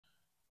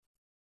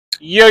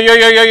Yo, yo,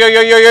 yo, yo, yo,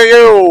 yo, yo, yo,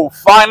 yo.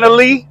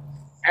 Finally.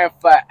 And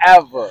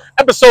forever.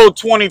 Episode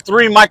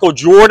 23, Michael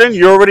Jordan.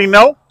 You already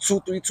know.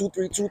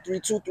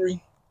 23232323.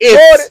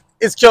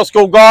 It's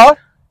Kioskogod.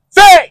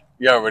 Say.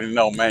 You already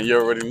know, man. You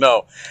already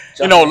know.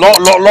 You know,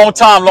 long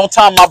time,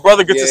 my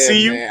brother. Good to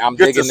see you. Man, I'm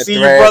good digging to the see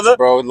threads, you, brother.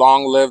 bro.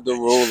 Long live the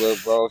ruler,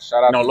 bro.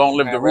 Shout out. Long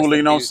live the ruler.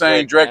 You know what I'm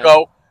saying, Drake,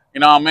 Draco. You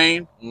know what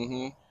I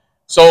mean?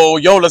 So,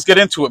 yo, let's get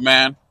into it,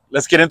 man.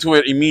 Let's get into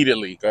it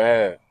immediately. Go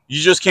ahead.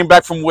 You just came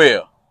back from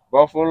where?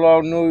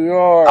 Buffalo, New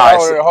York. Right,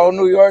 oh, so, the whole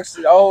New York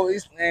City. Oh,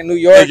 East man, New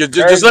York. Yeah,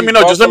 just let me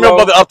know. Buffalo, Just let me know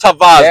about the up top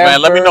vibes, Denver.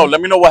 man. Let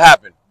me know what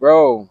happened.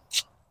 Bro,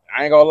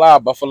 I ain't gonna lie.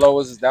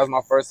 Buffalo that was my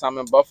first time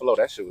in Buffalo.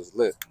 That shit was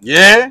lit.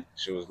 Yeah?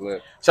 Shit was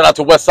lit. Shout out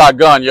to West Side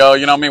Gun, yo.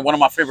 You know what I mean? One of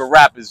my favorite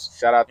rappers.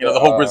 Shout out to the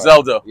whole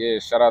Griselda. Yeah,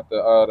 shout out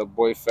to the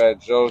boy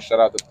Fat Joe. Shout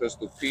out to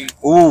Pistol Pete.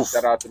 Ooh.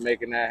 Shout out to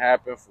making that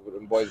happen for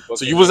them boys.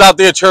 So you was out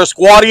there church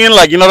squatting,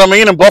 like, you know what I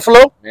mean, in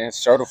Buffalo? Man,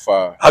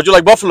 certified. How'd you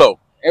like Buffalo?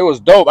 It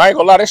was dope. I ain't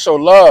gonna lie, they showed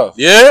love.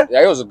 Yeah?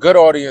 Yeah, it was a good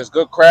audience,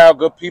 good crowd,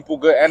 good people,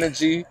 good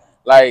energy.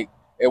 Like,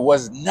 it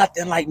was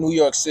nothing like New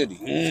York City.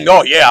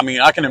 Oh, yeah. I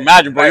mean, I can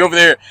imagine, bro. Like, you're over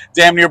there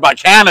damn near by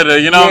Canada,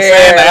 you know what I'm yeah,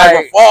 saying?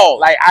 Niagara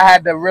Falls. Like, I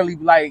had to really,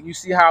 like, you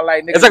see how,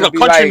 like, niggas It's like a be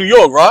country New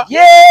York, right?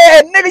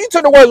 Yeah, nigga, you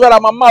took the words right out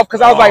of my mouth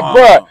because I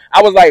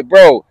was like,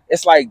 bro,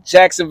 it's like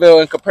Jacksonville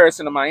in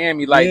comparison to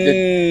Miami. Like,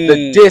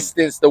 the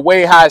distance, the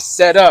way how it's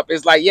set up.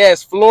 It's like, yeah,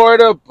 it's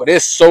Florida, but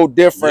it's so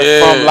different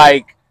from,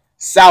 like,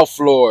 South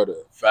Florida.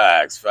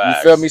 Facts. You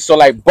feel me? So,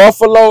 like,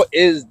 Buffalo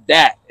is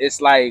that. It's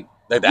like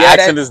the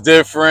accent is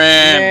different.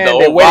 Man,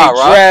 the way vibe,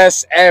 they right?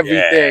 dress,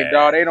 everything,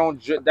 dog. They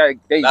don't.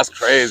 That's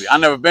crazy. I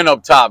never been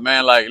up top,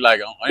 man. Like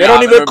they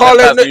don't even call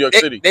it New York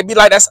City. They be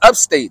like, that's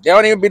upstate. They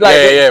don't even be like,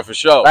 yeah, for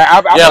sure.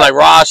 Like, like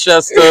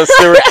Rochester,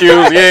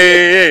 Syracuse.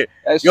 Yeah.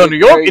 Yo, New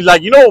York,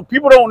 like, you know,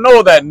 people don't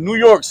know that New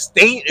York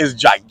State is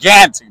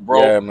gigantic,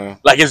 bro. Yeah, man.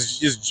 Like,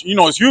 it's you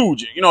know, it's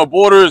huge. You know, it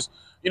borders.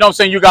 You know what I'm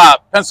saying? You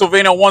got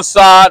Pennsylvania on one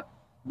side.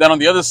 Then on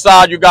the other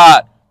side, you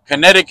got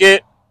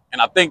Connecticut,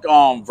 and I think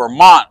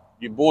Vermont.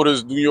 It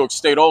borders New York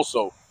State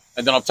also.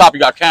 And then on top, you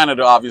got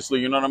Canada,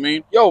 obviously. You know what I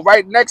mean? Yo,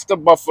 right next to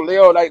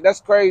Buffalo. Like,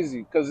 that's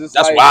crazy. That's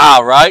like,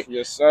 wild, right?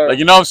 Yes, sir. Like,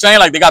 you know what I'm saying?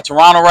 Like, they got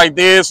Toronto right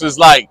there. So it's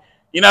like,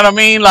 you know what I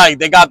mean? Like,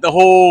 they got the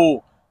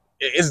whole...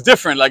 It's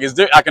different. Like,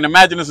 I can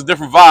imagine it's a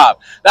different vibe.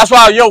 That's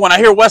why, yo, when I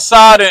hear West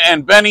Side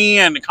and Benny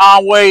and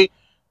Conway,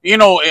 you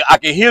know, I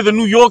can hear the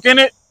New York in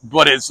it,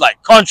 but it's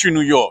like country New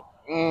York.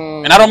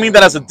 And I don't mean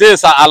that as a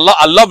diss. I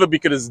love it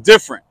because it's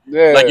different.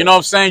 Yeah. Like, you know what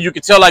I'm saying? You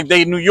can tell, like,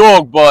 they New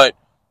York, but...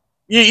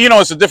 You know,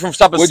 it's a different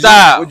type of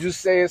style. Would you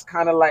say it's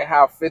kind of like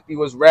how 50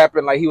 was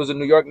rapping? Like, he was a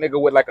New York nigga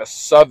with, like, a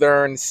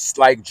southern,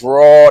 like,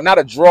 draw. Not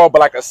a draw,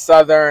 but, like, a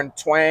southern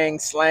twang,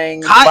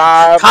 slang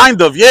vibe.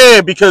 Kind of,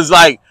 yeah, because,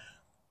 like...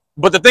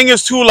 But the thing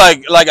is, too,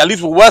 like at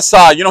least with West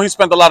Side, you know, he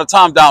spent a lot of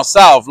time down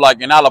south, like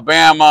in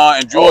Alabama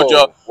and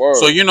Georgia.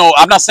 So, you know,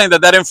 I'm not saying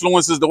that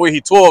influences the way he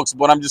talks,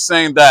 but I'm just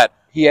saying that...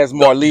 He has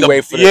more leeway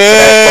for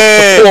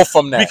that. To pull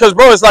from that. Because,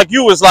 bro, it's like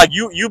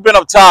you've been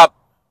up top.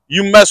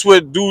 You mess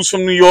with dudes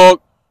from New York.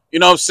 You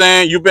know what I'm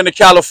saying? You've been to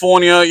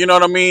California, you know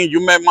what I mean?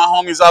 You met my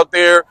homies out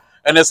there,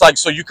 and it's like,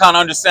 so you kind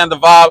of understand the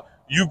vibe.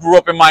 You grew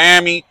up in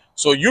Miami,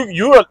 so you're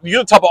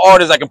the type of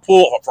artist that can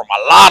pull from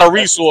a lot of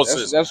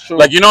resources. That's true.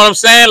 Like, you know what I'm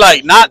saying?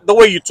 Like, not the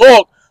way you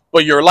talk,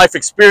 but your life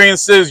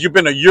experiences. You've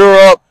been to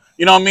Europe,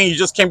 you know what I mean? You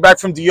just came back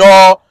from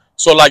DR,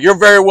 so, like, you're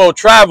very well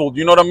traveled,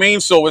 you know what I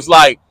mean? So it's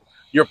like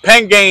your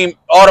pen game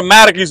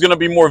automatically is going to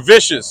be more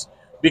vicious,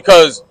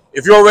 because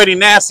if you're already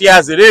nasty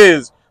as it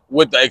is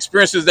with the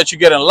experiences that you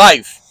get in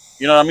life,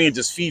 you know what I mean? It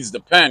just feeds the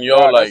pen, yo.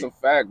 God, like, that's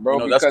a fact, bro. You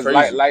know, because that's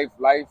crazy.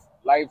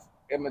 Life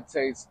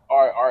imitates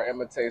art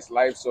imitates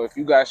life. So if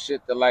you got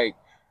shit to like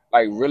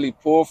really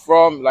pull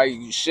from, like,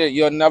 shit,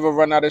 you'll never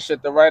run out of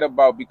shit to write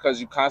about because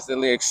you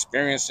constantly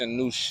experiencing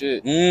new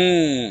shit.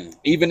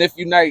 Even if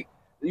you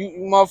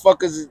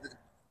motherfuckers,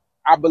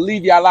 I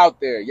believe y'all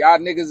out there, y'all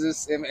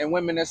niggas and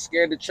women that's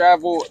scared to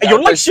travel. Hey, yo,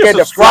 like, share,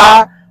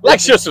 subscribe. Like,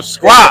 share,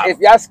 subscribe. If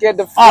y'all scared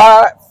to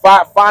fly,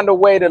 find a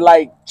way to,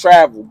 like,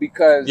 travel,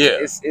 because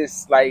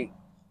it's like,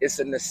 it's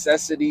a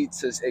necessity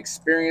to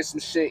experience some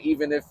shit,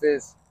 even if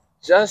it's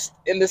just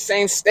in the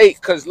same state.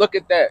 Because look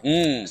at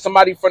that.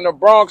 Somebody from the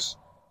Bronx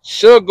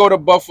should go to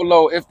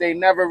Buffalo if they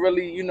never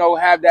really, you know,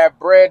 have that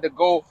bread to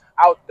go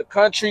out the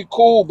country.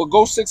 Cool, but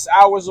go 6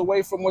 hours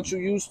away from what you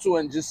used to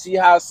and just see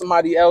how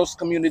somebody else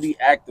community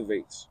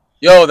activates.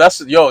 Yo, that's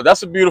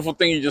a beautiful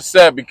thing you just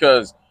said,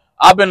 because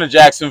I've been to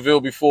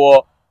Jacksonville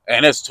before,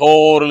 and it's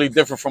totally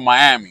different from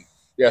Miami.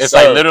 Yes, it's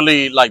like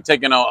literally like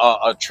taking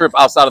a trip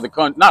outside of the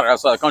country, not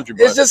outside the country,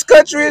 but it's just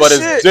country, but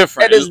shit. It's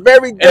different. And it's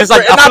very different. And it's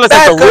like, I feel like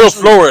it's a real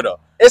Florida.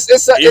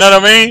 You know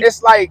what I mean?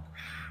 It's like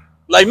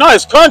no,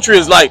 it's country.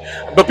 It's like,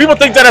 but people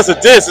think that as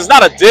a diss. It's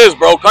not a diss,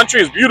 bro.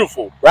 Country is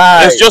beautiful.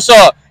 Right. It's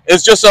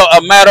just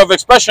a matter of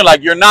expression.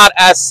 Like, you're not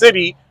as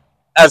city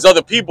as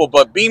other people,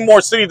 but being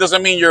more city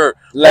doesn't mean you're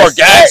more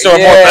gangster or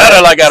more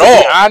better, like, at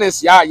all. To be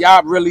honest,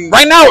 y'all really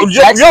right now,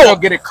 yo,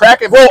 get it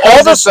cracking, bro.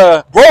 All this,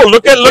 bro.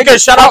 Look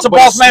at shout out to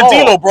Boss Man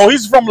Dilo, bro.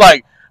 He's from,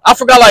 like, I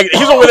forgot, like,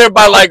 he's over there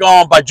by, like,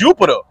 by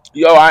Jupiter.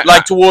 Yo,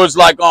 like towards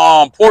like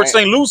Port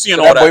St. Lucie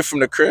and all that. Boy from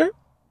the crib,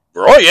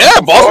 bro. Yeah,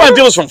 Bossman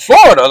dealer's from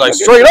Florida, like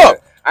straight up.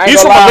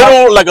 He's from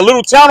a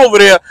little town over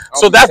there.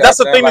 So that's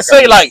the thing to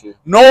say. Like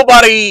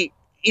nobody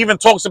even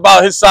talks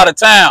about his side of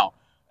town,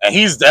 and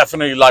he's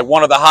definitely like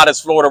one of the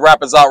hottest Florida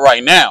rappers out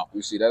right now.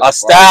 You see that?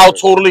 Style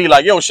totally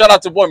like, yo, shout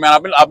out to boy,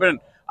 man. I've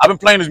been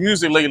playing his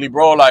music lately,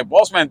 bro. Like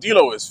Bossman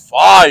Dilo is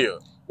fire.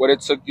 What it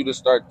took you to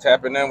start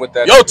tapping in with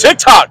that? Yo,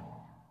 TikTok.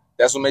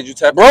 That's what made you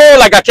tap in? Bro,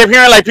 like I kept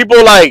hearing like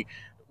people like,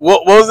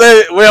 what was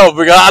that? Well,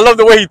 because I love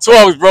the way he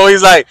talks, bro.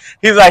 He's like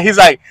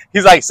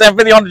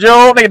 750 on the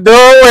Joe, nigga, do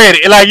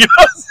it. Like, you know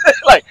what I'm saying?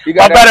 Like,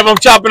 I bet if I'm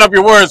chopping up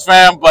your words,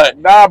 fam.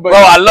 But bro,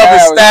 I love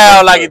his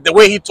style. Like the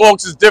way he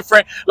talks is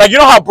different. Like, you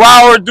know how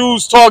Broward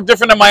dudes talk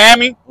different in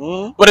Miami?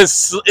 But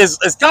it's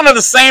kind of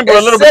the same, but a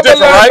little bit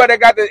different, right? But they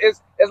got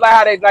it's like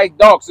how they like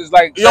dunks. It's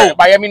like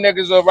Miami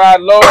niggas will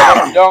ride low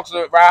and dunks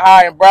will ride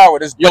high in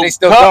Broward. But they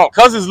still dunk.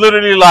 Cuz it's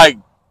literally like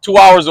 2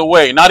 hours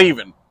away. Not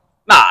even.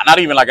 Nah, not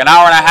even, like an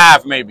hour and a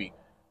half maybe.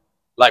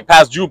 Like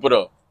past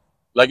Jupiter.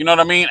 Like, you know what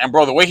I mean? And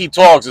bro, the way he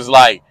talks is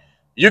like,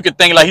 you could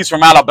think like he's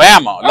from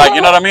Alabama. Like,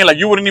 you know what I mean? Like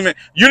you didn't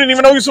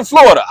even know he was from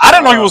Florida. I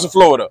didn't know he was from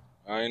Florida.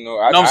 I know. You know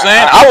what I'm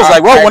saying? I was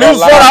like, bro, when he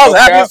was in Florida, I was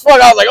happy as fuck.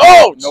 I was like,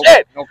 oh,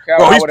 shit.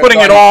 Bro, he's putting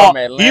it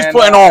on. He's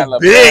putting on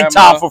big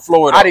time for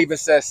Florida. I'd even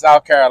said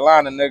South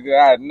Carolina, nigga.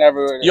 I'd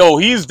never. Yo,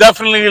 he's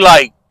definitely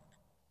like,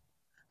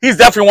 he's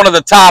definitely one of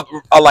the top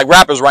like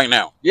rappers right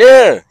now.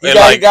 Yeah, he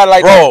got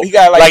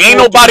like ain't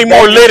nobody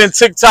more lit in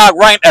TikTok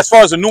right as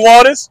far as a new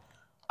artist.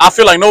 I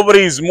feel like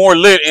nobody's more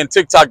lit in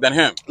TikTok than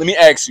him. Let me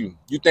ask you: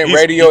 you think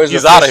radio is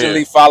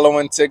officially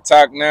following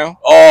TikTok now?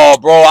 Oh,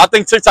 bro, I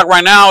think TikTok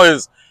right now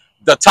is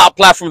the top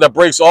platform that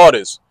breaks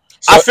artists.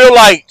 So, I feel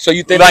like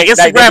you think like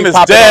Instagram is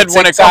dead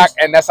when it comes,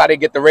 and that's how they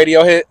get the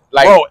radio hit.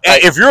 Like, bro,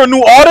 if you're a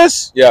new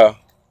artist, yeah,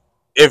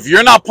 if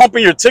you're not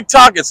pumping your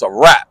TikTok, it's a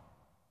wrap.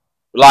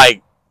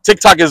 Like.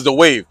 TikTok is the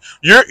wave.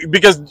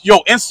 Because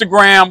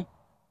Instagram,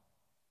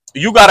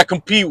 you gotta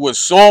compete with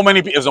so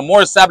many people. It's a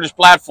more established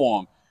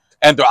platform,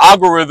 and the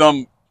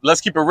algorithm.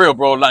 Let's keep it real,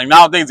 bro. Like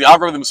nowadays, the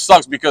algorithm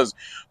sucks because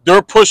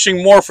they're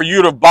pushing more for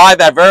you to buy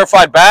that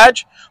verified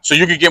badge, so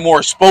you can get more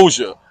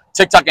exposure.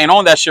 TikTok ain't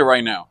on that shit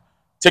right now.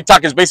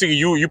 TikTok is basically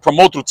you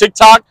promote through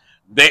TikTok.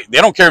 They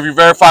don't care if you're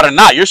verified or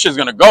not. Your shit's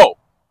gonna go.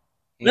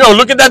 Yo,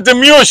 look at that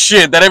demure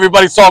shit that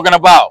everybody's talking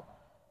about.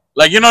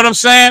 Like, you know what I'm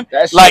saying?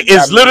 Like,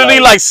 it's literally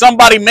like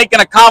somebody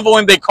making a convo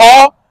in their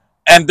car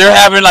and they're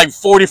having like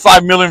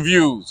 45 million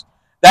views.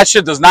 That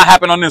shit does not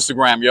happen on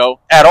Instagram,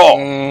 yo, at all.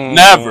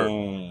 Never.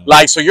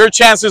 Like, so your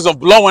chances of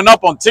blowing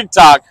up on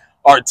TikTok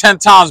are 10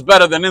 times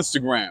better than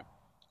Instagram.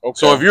 Okay.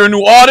 So if you're a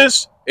new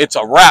artist, it's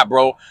a wrap,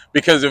 bro.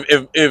 Because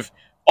if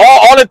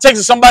all it takes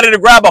is somebody to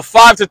grab a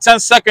 5 to 10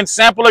 second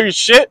sample of your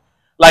shit,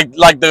 like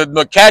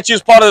the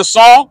catchiest part of the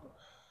song,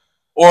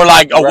 or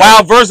like a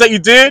wild verse that you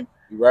did.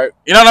 Right.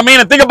 You know what I mean?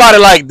 And think about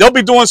it, like they'll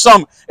be doing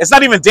some. It's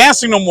not even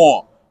dancing no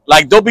more.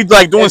 Like they'll be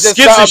like doing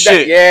skits and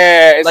shit.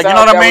 It's like, you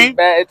know what I mean?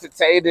 Bad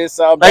entertaining,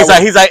 something.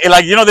 Like, he's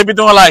like you know, they be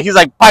doing like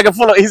pocket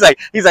full of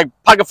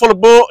pocket full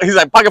of bull. He's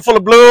like pocket full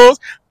of blues.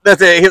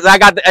 That's it. He's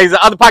the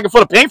other pocket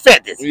full of pink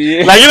fetish.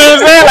 Yeah. Like, you know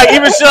what I'm saying? Like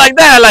even shit like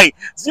that. Like,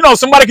 you know,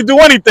 somebody could do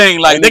anything.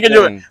 Like they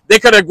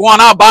could have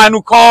gone out, buy a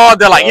new car.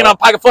 They're like, you know,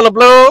 pocket full of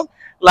blues.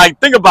 Like,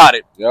 think about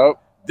it.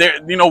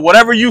 Yep. You know,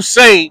 whatever you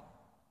say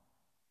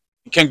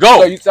can go.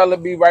 So you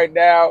telling me right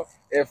now,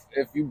 if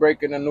you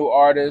break in a new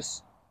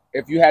artist,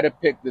 if you had to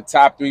pick the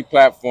top 3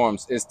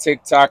 platforms, is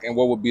TikTok, and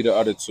what would be the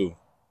other 2?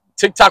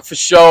 TikTok for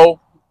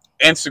sure,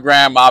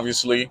 Instagram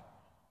obviously,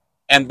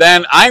 and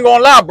then I ain't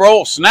gonna lie,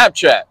 bro,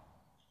 Snapchat.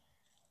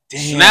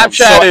 Damn.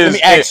 Snapchat is, let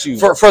me ask you,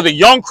 for the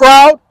young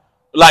crowd.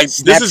 Like,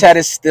 Snapchat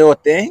is still a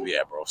thing?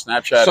 Yeah, bro.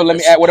 Snapchat. So let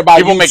me ask, what about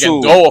people YouTube?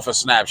 Making dough off of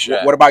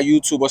Snapchat. What about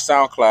YouTube or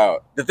SoundCloud?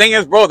 The thing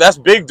is, bro, that's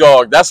big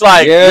dog. That's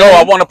like, yo,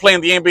 I want to play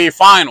in the NBA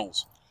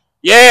Finals.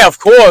 Yeah, of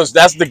course,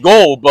 that's the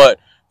goal. But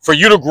for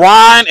you to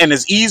grind and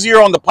it's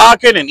easier on the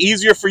pocket and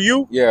easier for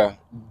you,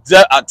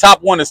 the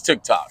top one is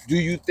TikTok. Do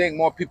you think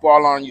more people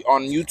are on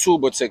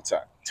YouTube or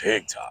TikTok?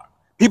 TikTok.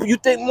 You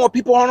think more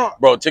people are on?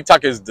 Bro,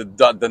 TikTok is the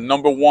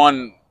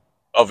 #1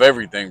 of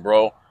everything,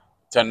 bro.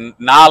 To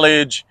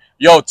knowledge.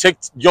 Yo,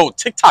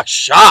 TikTok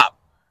shop.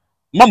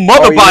 My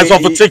mother buys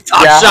off of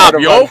TikTok shop,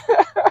 yo.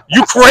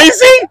 You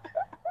crazy?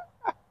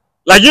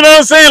 Like, you know what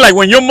I'm saying? Like,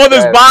 when your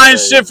mother's buying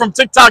shit from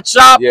TikTok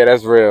shop. Yeah,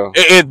 that's real.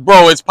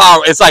 Bro, it's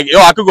power. It's like, yo,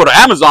 I could go to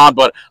Amazon,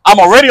 but I'm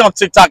already on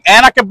TikTok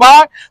and I can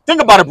buy.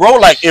 Think about it, bro.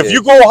 Like, if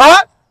you go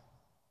hot,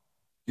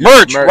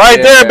 merch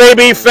right there,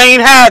 baby.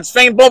 FAYN hats,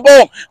 FAYN boom,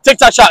 boom.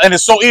 TikTok shop. And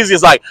it's so easy.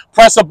 It's like,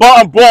 press a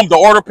button, boom. The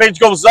order page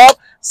goes up.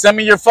 Send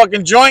me your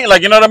fucking joint.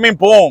 Like, you know what I mean?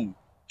 Boom.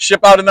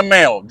 Ship out in the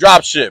mail.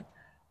 Drop ship.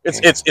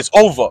 It's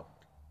over.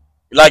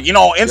 Like, you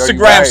know,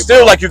 Instagram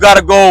still, like, you got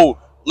to go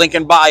link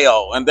in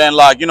bio, and then,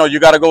 like, you know, you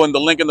got to go in the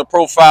link in the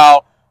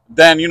profile,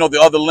 then, you know,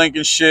 the other link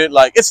and shit.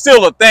 Like, it's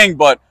still a thing,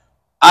 but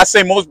I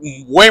say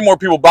way more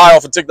people buy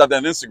off of TikTok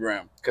than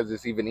Instagram. Because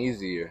it's even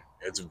easier.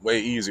 It's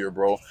way easier,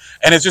 bro.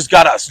 And it's just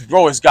got us,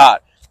 bro. It's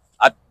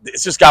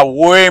just got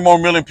way more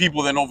million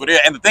people than over there.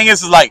 And the thing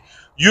is like,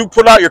 you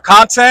put out your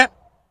content,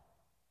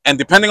 and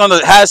depending on the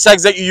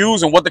hashtags that you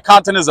use and what the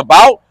content is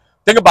about,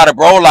 think about it,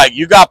 bro. Like,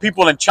 you got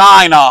people in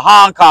China,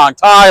 Hong Kong,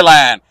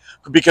 Thailand,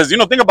 because, you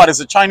know, think about it, it's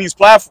a Chinese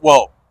platform.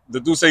 Well, the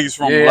dude say he's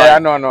from, I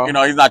know. You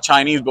know, he's not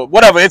Chinese, but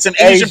whatever. It's an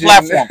Asian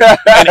platform.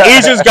 And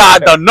Asians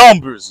got the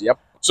numbers. Yep.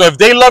 So if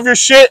they love your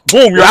shit,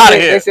 boom, you're out of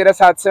here. They say that's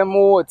how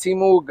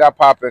Timu got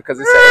popping, because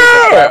it's an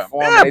Asian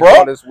platform. Yeah, they bro.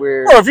 all this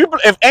weird. Bro,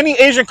 if any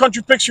Asian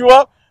country picks you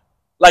up,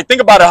 like,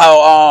 think about it,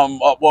 how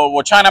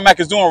what China Mac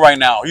is doing right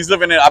now. He's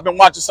living in, I've been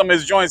watching some of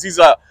his joints. He's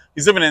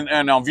living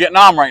in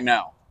Vietnam right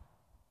now.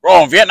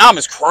 Bro, Vietnam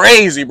is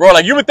crazy, bro.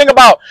 Like, you would think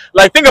about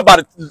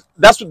it.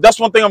 That's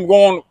one thing. I'm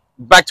going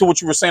back to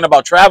what you were saying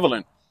about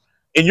traveling.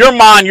 In your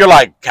mind, you're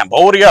like,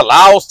 Cambodia,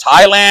 Laos,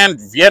 Thailand,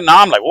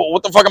 Vietnam. Like,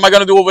 what the fuck am I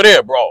gonna do over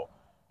there, bro?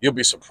 You'll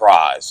be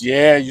surprised.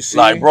 Yeah, you see.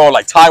 Like, bro,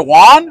 like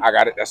Taiwan. I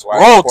got it. That's why.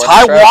 Bro,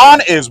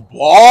 Taiwan is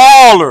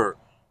baller.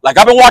 Like,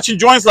 I've been watching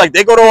joints. Like,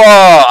 they go to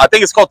I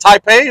think it's called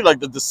Taipei, like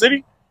the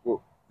city.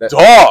 Ooh,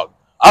 dog.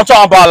 I'm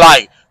talking about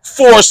like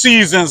 4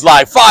 seasons,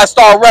 like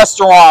 5-star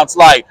restaurants,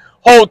 like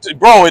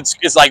bro.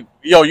 It's like,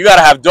 yo, you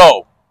gotta have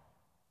dough.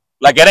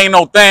 Like, it ain't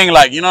no thing.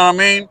 Like, you know what I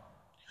mean?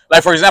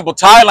 Like, for example,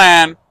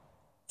 Thailand,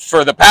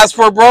 for the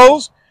passport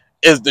bros,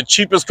 is the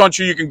cheapest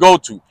country you can go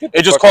to.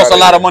 It just costs a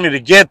lot of money to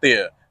get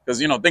there. Because,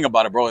 you know, think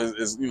about it, bro.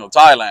 It's you know,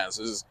 Thailand.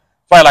 So it's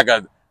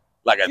probably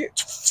like a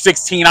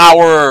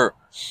 16-hour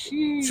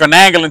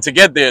finagling to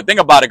get there. Think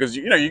about it, because,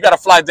 you know, you got to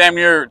fly damn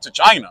near to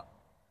China.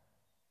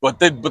 But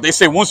they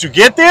say once you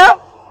get there,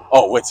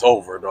 oh, it's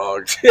over,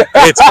 dog.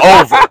 It's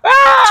over.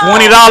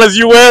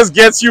 $20 US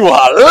gets you a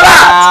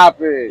lot.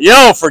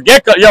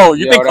 Yo,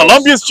 you think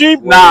Colombia's cheap?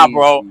 Crazy. Nah,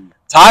 bro.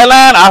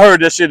 Thailand, I heard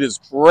this shit is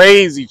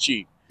crazy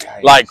cheap.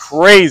 Nice. Like,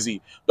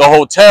 crazy. The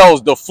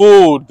hotels, the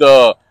food,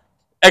 the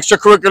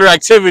extracurricular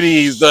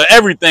activities, the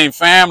everything,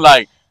 fam.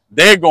 Like,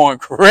 they're going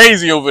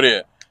crazy over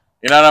there.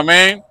 You know what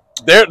I mean?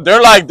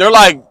 They're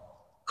like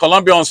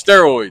Colombia on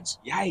steroids.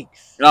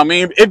 Yikes. You know what I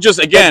mean? It just,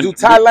 again. But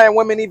do Thailand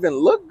women even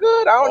look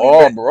good? I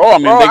don't even. Bro. I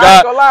mean, they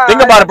got.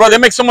 Think about it, bro. They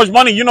make so much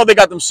money. You know, they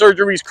got them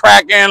surgeries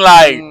cracking.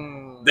 Like,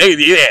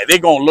 they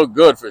gonna look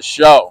good for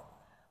sure.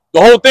 The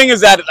whole thing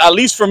is that, at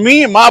least for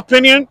me, in my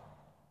opinion,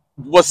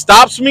 what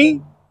stops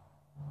me,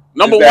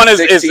 number one is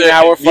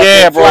yeah,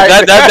 bro.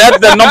 That's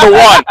the number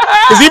one.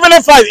 Because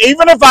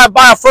even if I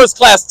buy a first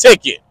class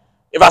ticket,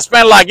 if I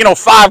spend, like, you know,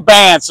 5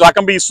 bands so I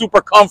can be super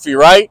comfy,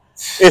 right?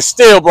 It's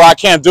still, bro, I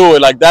can't do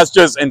it. Like, that's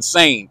just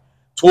insane.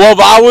 12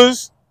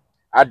 hours.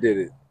 I did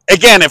it.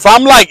 Again, if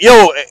I'm like,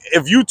 yo,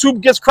 if YouTube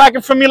gets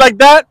cracking for me like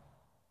that,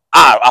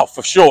 I'll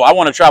for sure. I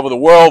want to travel the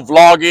world,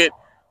 vlog it.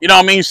 You know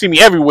what I mean? You see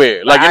me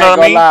everywhere. Like, you know what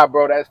I mean? Lie,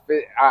 bro. That's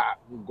fit.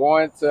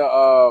 Going to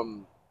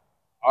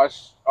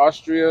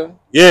Austria.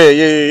 Yeah.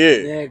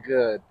 Yeah,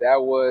 good.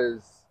 That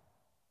was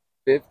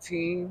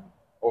 15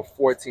 or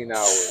 14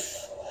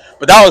 hours.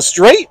 But that was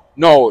straight?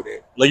 No.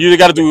 Like, you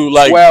got to do,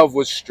 like... 12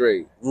 was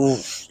straight.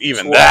 Oof,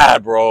 even 12.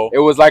 That, bro. It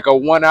was like a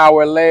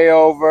 1-hour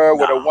layover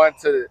with a 1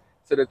 to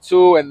the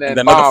 2, and then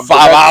another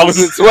 5 hours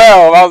to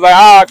 12. I was like,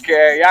 oh,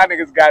 okay, y'all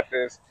niggas got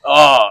this.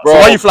 Bro, so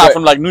why you fly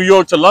from, like, New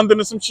York to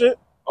London or some shit?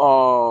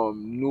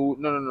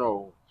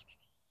 No.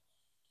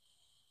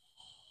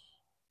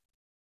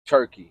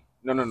 Turkey.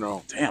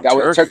 No. Damn, that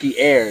was Turkey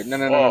Air.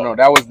 No.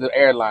 That was the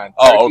airline.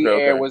 Turkey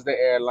Air was the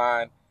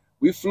airline.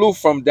 We flew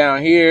from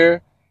down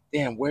here.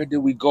 Damn, where did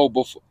we go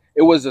before?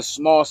 It was a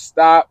small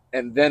stop,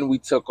 and then we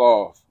took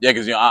off. Yeah,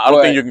 because I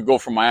don't think you can go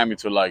from Miami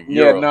to, like,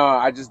 Europe. Yeah, no,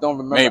 I just don't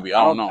remember. Maybe,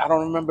 I don't know. I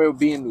don't remember it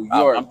being New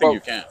York. I think you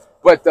can.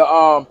 But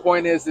the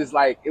point is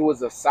like, it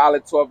was a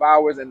solid 12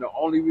 hours, and the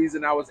only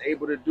reason I was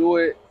able to do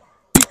it,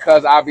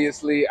 because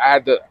obviously I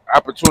had the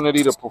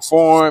opportunity to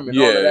perform and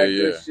all of that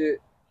good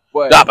shit.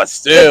 But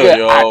still,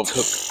 yo.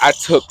 I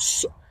took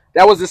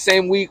that was the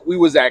same week we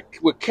was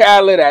with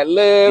Khaled at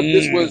Live.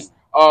 This was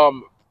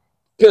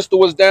Pistol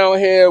was down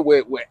here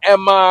with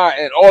Emma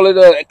and all of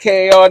the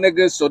KR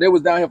niggas. So they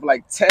was down here for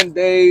like 10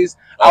 days.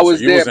 I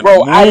was there,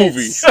 bro. I didn't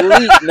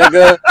sleep,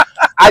 nigga.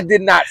 I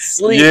did not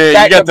sleep. Yeah,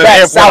 back you got to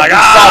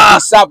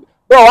back, south.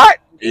 Bro,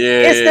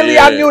 instantly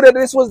I knew that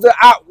this was the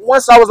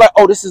once I was like,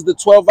 oh, this is the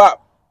 12 hour.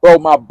 Bro,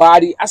 my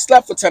body, I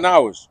slept for 10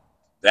 hours.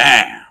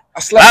 Damn. I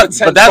slept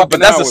for 10 but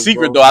that's a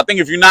secret, bro. Though. I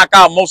think if you knock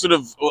out most of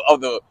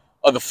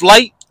the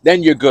flight,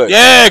 then you're good.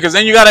 Yeah, because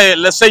then you gotta,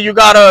 let's say you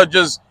gotta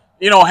just,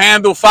 you know,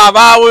 handle 5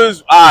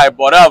 hours. All right,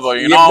 whatever,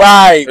 you know.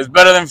 Right. It's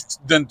better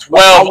than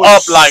 12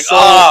 up. Like,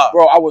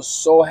 bro, I was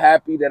so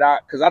happy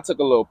that because I took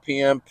a little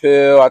PM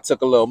pill. I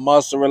took a little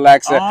muscle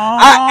relaxer.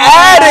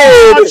 I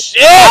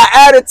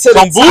added to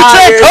kombucha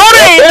and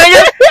codeine,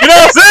 nigga. You know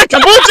what I'm saying?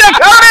 Kombucha and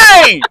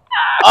codeine.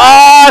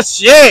 Oh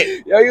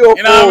shit! Yo, you know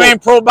what I mean?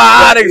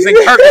 Probiotics and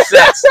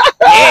Percocets.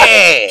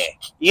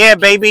 Yeah,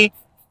 baby.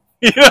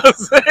 You know what I'm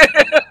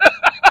saying?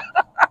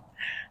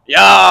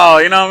 Yo,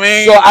 you know what I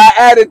mean? So I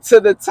added to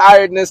the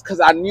tiredness because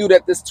I knew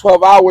that this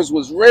 12 hours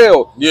was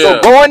real. Yeah.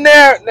 So going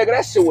there, nigga,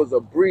 that shit was a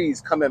breeze.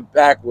 Coming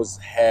back was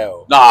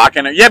hell. Nah, I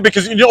can't. Yeah,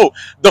 because, you know,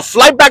 the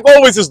flight back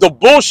always is the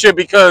bullshit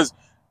because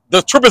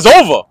the trip is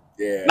over.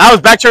 Yeah. Now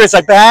it's back to it's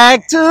like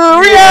back to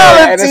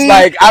reality. And it's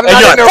like I'm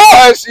not in a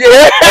rush.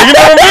 Yeah. Like, you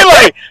know what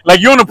I mean? Like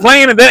you're on a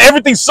plane and then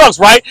everything sucks,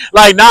 right?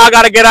 Like now I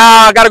gotta get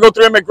out, I gotta go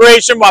through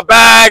immigration, my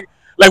bag.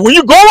 Like when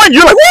you going,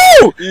 you're like,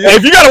 woo! Yeah. And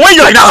if you gotta wait,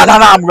 you're like, nah,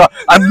 I'm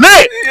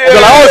lit. Yeah.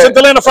 You're like, oh, it's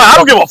Atlanta flight. I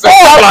don't give a fuck.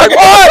 I'm like,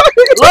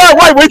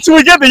 what? Wait till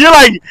we get there. You're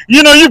like,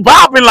 you know, you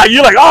bopping like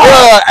you're like,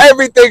 oh,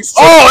 everything's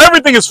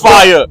everything is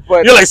fire.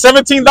 But you're like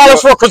 $17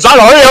 for a croissant.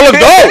 Oh yeah,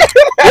 let's go.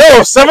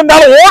 Yo, $7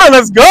 water,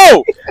 let's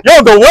go.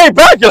 Yo, the way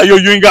back, you're like, yo,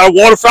 you ain't got a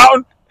water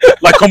fountain?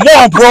 Like, come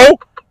on, bro.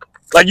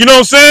 Like, you know what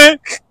I'm saying?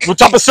 What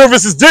type of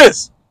service is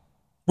this?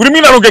 What do you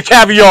mean I don't get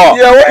caviar?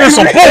 Yeah, this is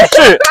some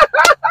bullshit.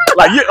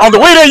 Like on the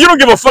way there, you don't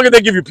give a fuck if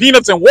they give you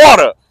peanuts and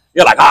water.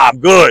 You're like, I'm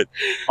good.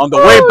 On the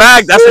way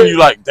back, that's when you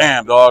like,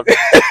 damn, dog.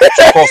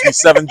 It cost me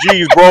 7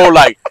 G's, bro.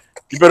 Like,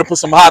 you better put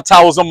some hot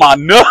towels on my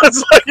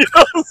nuts. Like, you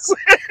know what I'm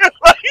saying?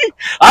 Like,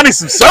 I need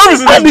some service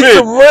in this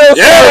bitch.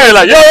 Yeah,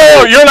 like,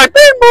 yo, you're like,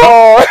 hey,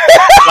 bro. Like,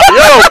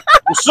 yo,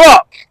 what's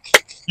up?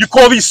 You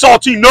call these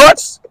salty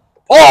nuts?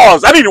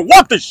 Pause. I didn't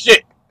want this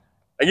shit.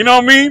 Like, you know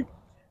what I mean?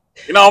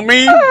 You know what I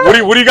mean?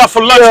 What do you got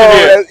for lunch in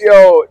here?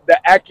 Yo, the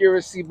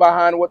accuracy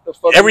behind what the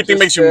fuck. Everything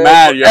makes you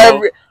mad,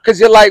 yo. Because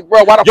you're like,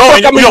 bro, why the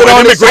fuck I'm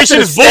and immigration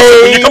is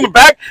bullshit. When you're coming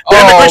back, the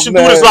immigration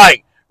dude is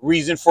like,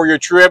 reason for your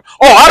trip.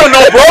 Oh, I don't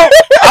know, bro.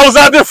 I was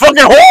out there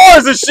fucking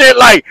whores and shit,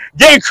 like,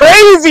 getting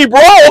crazy,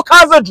 bro. All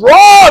kinds of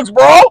drugs,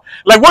 bro.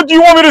 Like, what do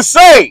you want me to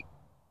say?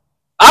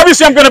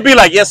 Obviously, I'm going to be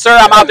like, yes, sir,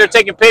 I'm out there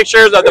taking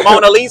pictures of the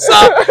Mona Lisa.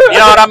 You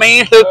know what I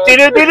mean? Like, you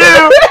know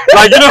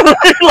what I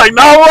mean? Like,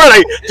 no, what?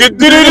 Like,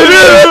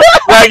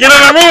 like, you know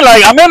what I mean?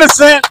 Like, I'm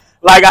innocent.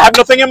 Like, I have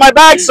nothing in my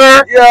bag,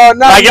 sir. Yeah,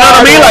 like, you know what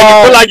I mean? Like, you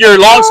put, like, your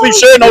long sleeve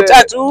shirt, no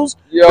tattoos.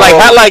 Yo.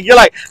 Like, you're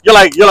like,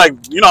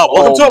 you know,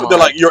 welcome to it. They're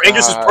like, your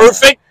English is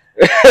perfect.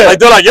 Like,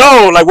 they're like,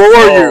 yo, like, where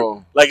were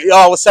you? Like, yo,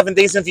 I was 7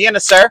 days in Vienna,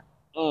 sir.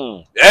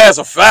 Yeah, it's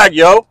a fact,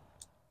 yo.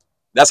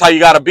 That's how you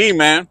gotta be,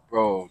 man.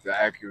 Bro, the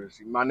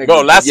accuracy. My nigga.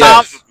 Bro, last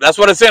time, that's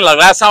what it's saying. Like,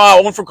 last time I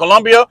went from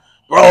Colombia,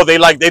 bro, they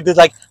did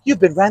like, you've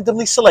been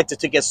randomly selected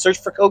to get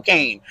searched for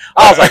cocaine.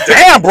 I was like,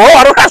 damn, bro,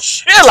 I don't have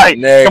shit. Like,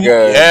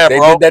 nigga, yeah, they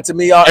bro. did that to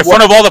me. In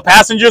front of all the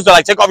passengers, they're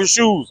like, take off your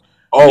shoes.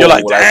 Oh, you're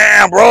like,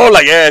 damn, bro.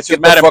 Like, yeah, it's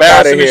just mad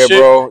embarrassing and shit.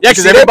 Bro. Yeah,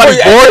 because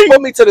everybody's boring. They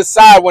put me to the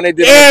side when they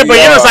did yeah, but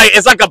you know,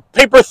 it's like a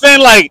paper thin,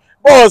 like,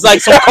 bro, it's like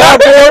some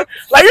cardboard.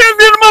 Like,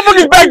 the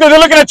motherfuckers back there, they're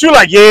looking at you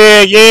like,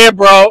 yeah,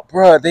 bro.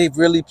 Bro, they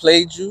really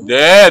played you?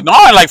 Yeah, no,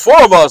 like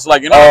 4 of us,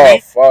 like, you know what I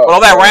mean? Fuck, but all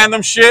that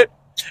random shit.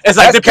 It's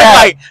like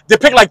they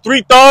pick like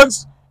 3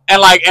 thugs and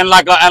like a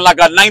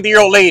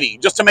 90-year-old lady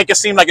just to make it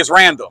seem like it's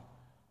random.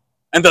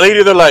 And the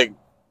lady, they're like,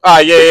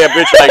 yeah,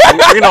 bitch, like,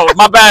 you know,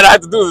 my bad, I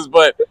had to do this,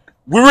 but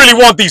we really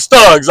want these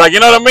thugs, like, you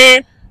know what I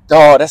mean?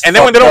 Oh, that's and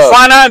then when they don't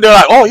find out, they're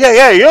like, oh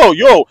yeah, yo,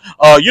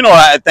 you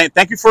know,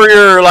 thank you for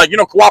your, like, you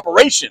know,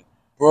 cooperation.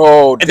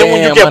 Bro, and then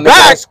when you get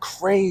back, that's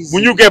crazy.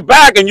 When you get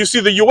back and you see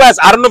the U.S.,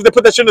 I don't know if they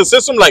put that shit in the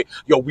system. Like,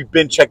 yo, we've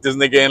been checked this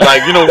nigga and,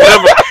 like, you know,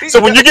 whatever. So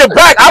when you get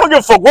back, I don't give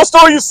a fuck what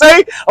story you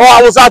say. Oh,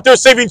 I was out there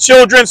saving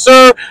children,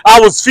 sir.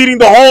 I was feeding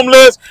the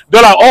homeless.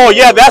 They're like, oh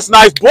yeah, that's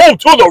nice. Boom,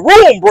 to the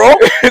room, bro.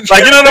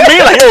 Like, you know what I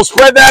mean? Like, yo,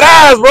 spread that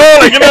ass, bro.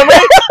 Like, you know what I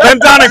mean?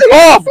 Bend down and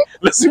cough.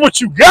 Let's see what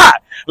you got.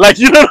 Like,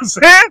 you know what I'm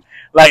saying?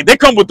 Like, they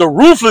come with the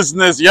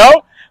ruthlessness, yo.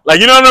 Like,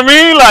 you know what I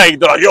mean?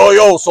 Like,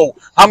 yo, so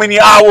how many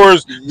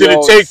hours did it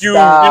take you?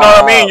 Stop. You know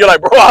what I mean? You're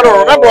like, bro, I don't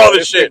remember all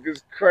this shit.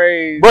 It's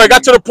crazy. Bro, it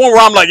got to the point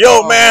where I'm like,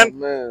 yo,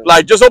 man,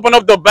 like, just open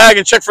up the bag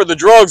and check for the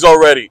drugs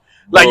already.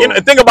 Like, you know,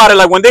 think about it.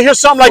 Like, when they hear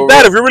something like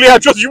that, if you really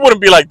had drugs, you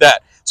wouldn't be like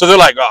that. So they're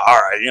like, oh, all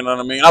right, you know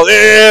what I mean? I was,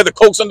 yeah, the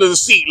coke's under the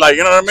seat. Like,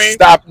 you know what I mean?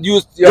 Stop. Yo,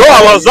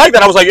 I was like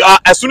that. I was like,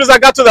 as soon as I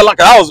got to the,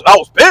 like, I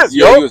was pissed,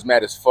 yo. You was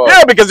mad as fuck.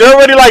 Yeah, because they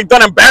already, like,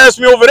 done embarrassed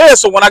me over there.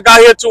 So when I got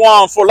here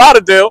to Fort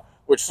Lauderdale,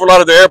 which Fort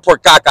Lauderdale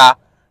Airport, caca,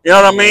 you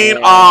know what I mean?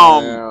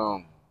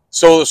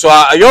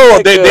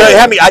 They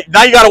had me.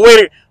 Now you gotta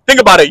wait. Think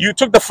about it. You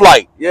took the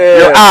flight. Yeah.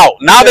 You're out.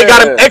 Now they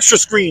got to extra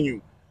screen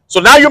you. So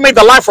now you made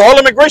the line for all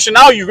immigration.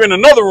 Now you're in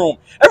another room.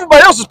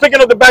 Everybody else is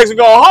picking up the bags and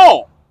going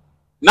home.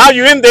 Now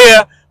you're in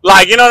there,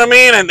 like, you know what I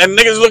mean? And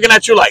niggas looking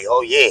at you like,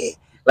 oh yeah,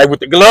 like with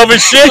the glove and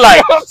shit.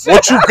 Like,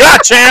 what you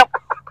got, champ?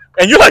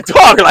 And you're like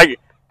talking like.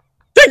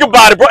 Think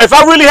about it, bro. If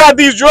I really had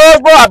these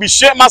drugs, bro, I'd be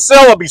shitting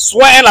myself. I'd be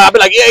sweating. I'd be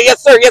like, yeah,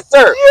 yes, sir, yes,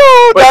 sir.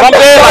 Yo, but if I'm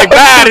there like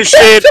bad and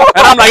shit,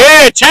 and I'm like,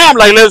 yeah, champ,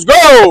 like, let's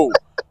go.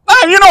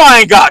 Man, you know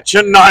I ain't got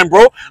nothing,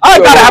 bro. I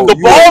gotta have the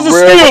balls of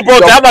steel,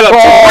 bro, to have like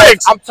 2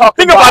 bricks. I'm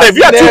talking Think about it. If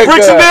you had 2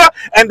 bricks in there,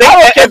 and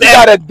they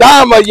got a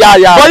dime of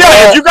yaya. But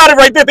yeah, if you got it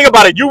right there, think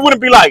about it. You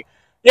wouldn't be like,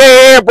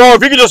 yeah, bro,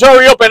 if you could just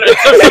hurry up and search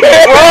for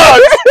these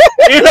drugs.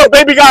 You know,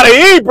 baby gotta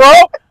eat, bro.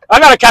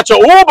 I gotta catch a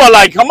Uber.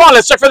 Like, come on,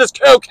 let's check for this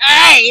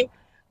cocaine.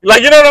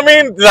 Like, you know what I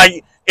mean?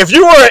 Like, if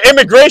you were an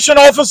immigration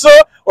officer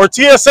or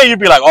TSA, you'd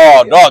be like,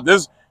 oh, dog,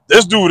 this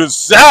dude is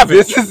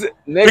savage. Because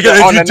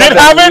if you did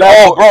have it,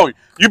 oh, bro,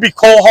 you'd be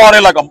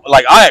cold-hearted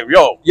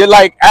yo. You're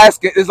like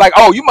asking, it's like,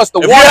 oh, you must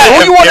have wanted,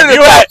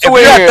 if you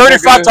had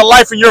 35 to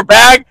life in your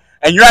bag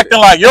and you're acting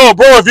like, yo,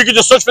 bro, if you could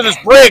just search for this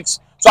bricks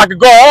so I could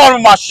go on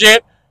with my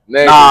shit,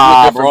 Nigga,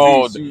 nah,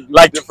 bro.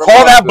 Like, to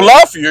call that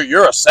bluff,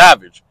 you're a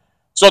savage.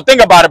 So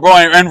think about it, bro.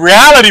 In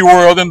reality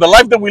world, in the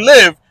life that we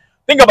live,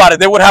 think about it.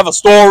 They would have a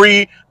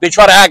story. They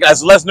try to act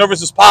as less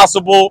nervous as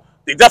possible.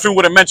 They definitely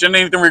wouldn't mention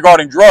anything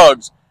regarding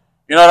drugs.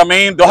 You know what I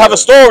mean? They'll have a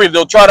story.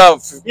 They'll try to,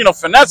 you know,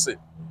 finesse it.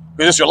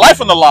 Because it's your life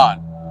on the line.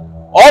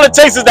 All it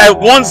takes is that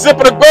one zip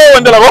of the go,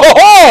 and they're like,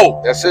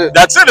 oh, that's it.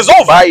 That's it. It's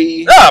over. Bye.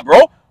 Yeah,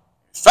 bro.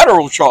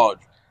 Federal charge.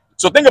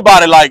 So think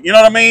about it, like, you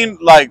know what I mean?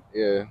 Like,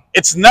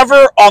 it's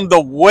never on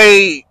the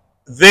way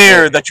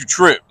there that you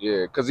trip.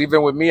 Yeah, because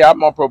even with me,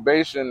 I'm on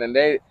probation, and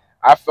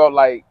I felt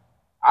like,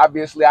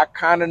 obviously, I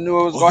kind of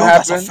knew it was going to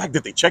happen. That's a fact.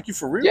 Did they check you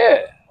for real?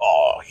 Yeah.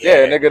 Oh,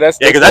 yeah. Yeah, nigga, that's...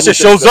 Yeah, because that shit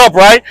shows up,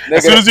 right? Nigga,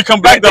 as soon as you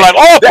come back, they're like,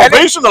 oh,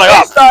 probation. They're like,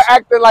 oh. They start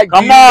acting like,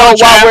 come on,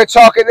 while we're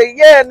talking.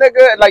 Yeah,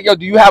 nigga. Like, yo,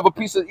 do you have a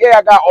piece of... Yeah,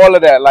 I got all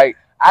of that. Like,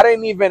 I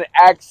didn't even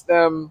ask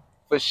them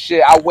for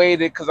shit. I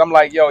waited because I'm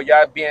like, yo,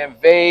 y'all being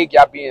vague.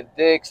 Y'all being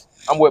dicks.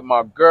 I'm with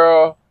my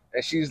girl.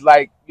 And she's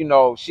like, you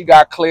know, she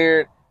got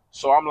cleared.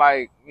 So I'm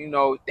like, you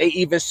know, they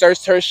even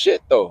searched her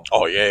shit though.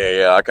 Oh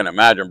yeah. I can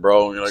imagine,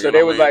 bro. So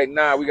they was like,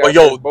 nah, we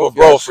got. But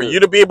bro, for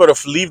you to be able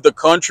to leave the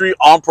country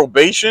on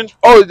probation,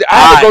 I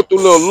had to go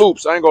through little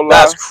loops. I ain't gonna lie.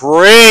 That's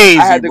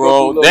crazy,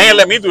 bro. They ain't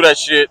let me do that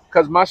shit.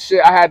 Cause my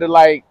shit, I had to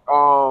like,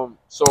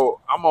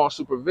 so I'm on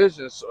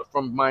supervision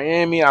from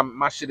Miami.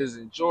 My shit is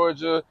in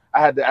Georgia.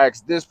 I had to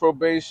ask this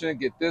probation,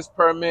 get this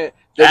permit.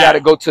 They got to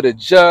go to the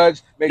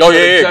judge. Make sure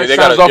the judge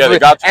signs off on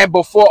it. And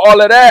before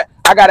all of that,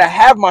 I got to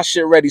have my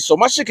shit ready so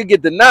my shit could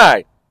get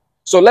denied.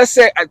 So let's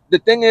say the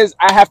thing is,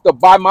 I have to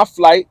buy my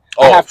flight.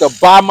 I have to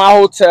buy my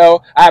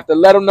hotel. I have to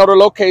let them know the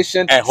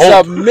location. And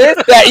submit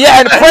that. Yeah,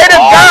 and pray to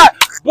God.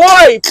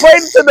 Boy, pray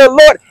to the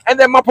Lord. And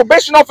then my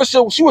probation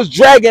officer, she was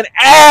dragging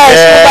ass.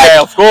 Yeah,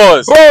 like, of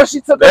course. Bro, she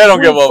took They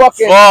don't give a fuck.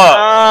 They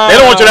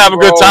don't want you to have a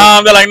good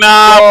time. They're like,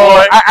 nah,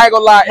 boy. I ain't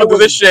gonna lie. It was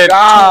this shit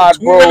God,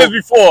 2 minutes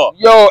before.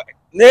 Yo,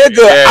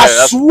 nigga,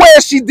 I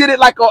swear she did it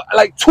like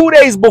 2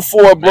 days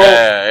before, bro.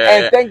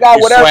 And thank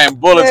God, whatever. Swam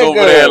bullets over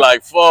there,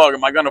 like, fuck,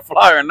 am I gonna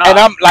fly or not? And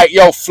I'm like,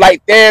 yo,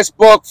 flight there's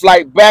book,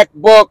 flight back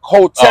book,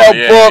 hotel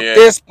book,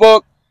 this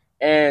book.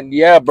 And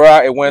yeah,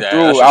 bro, it went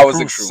through. I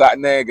was excited,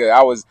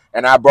 nigga.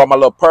 And I brought my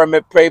little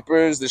permit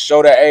papers to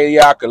show that, hey,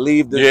 I could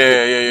leave this.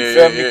 You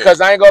feel me? Because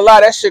I ain't gonna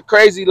lie, that shit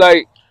crazy.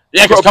 Like,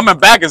 yeah, because coming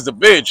back is the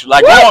bitch.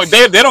 Like,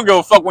 they don't give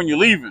a fuck when you're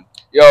leaving.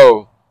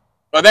 Yo.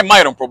 But they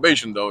might on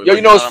probation though. Yo,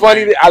 you know what's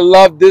funny? I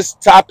love this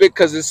topic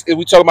because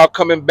we talk about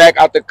coming back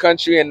out the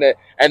country and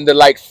the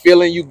like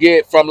feeling you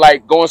get from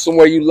like going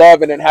somewhere you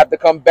love and then have to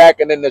come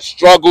back, and then the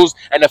struggles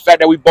and the fact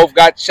that we both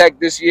got checked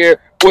this year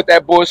with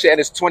that bullshit,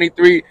 and it's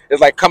 23. It's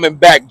like coming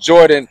back,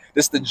 Jordan.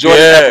 This the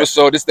Jordan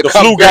episode. This the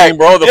flu game,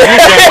 bro. The flu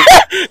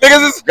game.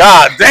 Niggas,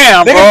 God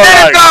damn, bro.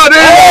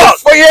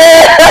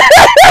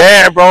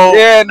 Yeah, bro.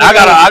 Yeah,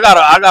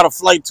 I got a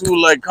flight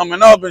too, like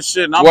coming up and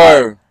shit. And I'm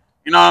like,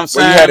 you know what I'm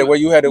saying? Where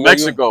you had it?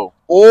 Mexico.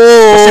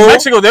 Oh, see,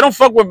 Mexico, they don't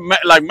fuck with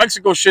like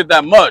Mexico shit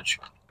that much.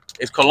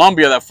 It's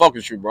Colombia that fuck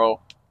with you,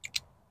 bro.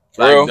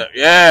 Like,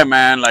 yeah,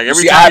 man. Like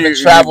every time I haven't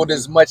traveled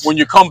as much. When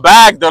you come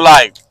back, they're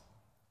like,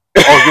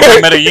 "Oh, you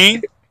went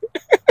Medellin."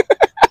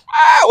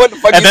 What the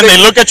fuck? And then they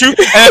look at you and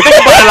think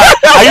about it.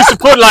 Like, I used to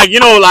put like,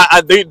 you know, like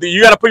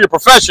you got to put your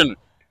profession.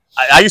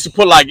 I used to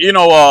put like, you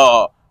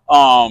know,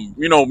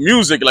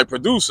 music, like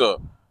producer.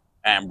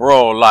 And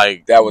bro,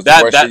 like that was the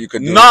worst shit you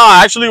could do.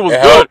 Nah, actually it was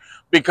good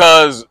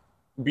because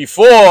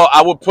before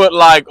I would put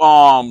like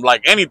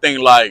anything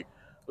like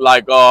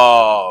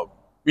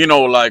you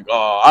know, like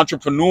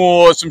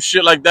entrepreneur, some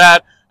shit like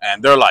that,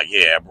 and they're like,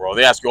 yeah, bro,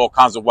 they ask you all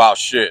kinds of wild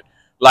shit.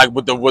 Like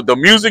with the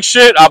music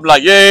shit, I'm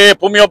like, yeah,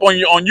 put me up on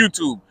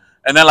YouTube.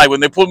 And then like when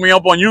they put me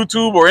up on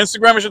YouTube or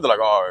Instagram and shit, they're like,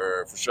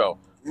 oh, yeah, for sure.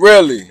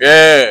 Really?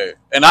 Yeah.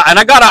 And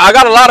I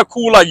got a lot of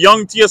cool like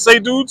young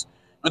TSA dudes.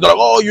 And they're like,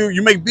 oh,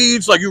 you make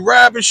beats, like you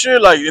rap and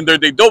shit, like, and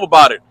they dope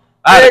about it.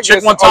 I had a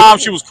chick one time,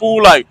 she was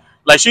cool, like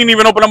she didn't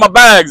even open up my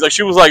bags, like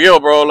she was like, yo,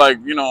 bro, like,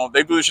 you know,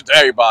 they do this shit to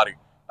everybody.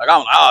 Like I'm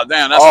like, oh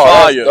damn, that's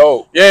fire. That's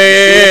dope.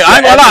 Yeah. I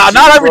ain't gonna lie,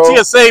 not every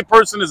TSA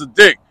person is a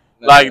dick.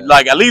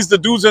 Like at least the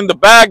dudes in the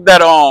bag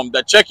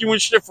that check you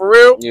and shit for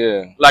real.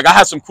 Yeah. Like I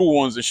had some cool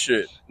ones and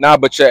shit. Nah,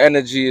 but your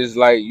energy is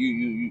like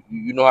you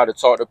know how to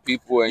talk to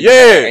people and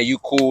and you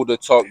cool to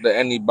talk to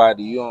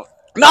anybody. You don't.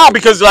 Nah,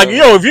 because like,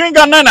 yo, if you ain't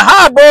got nothing to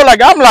hide, bro,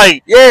 like I'm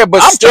like, yeah,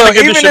 but I'm still, trying to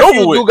get even this shit if over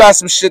you with. do got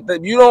some shit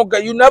that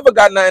you never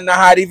got nothing to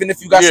hide, even if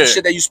you got some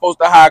shit that you supposed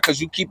to hide, because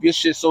you keep your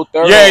shit so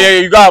thorough. Yeah,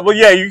 you got, but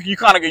yeah, you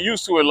kind of get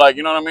used to it, like,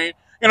 you know what I mean?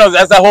 You know,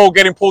 that's that whole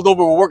getting pulled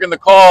over, we're working the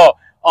car,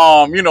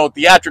 you know,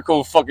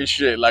 theatrical fucking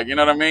shit, like, you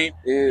know what I mean?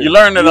 Yeah. You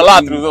learn it a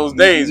lot through those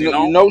days, you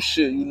know? You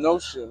know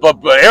shit.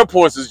 But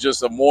airports is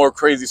just a more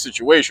crazy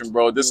situation,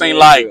 bro. This ain't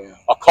like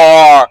a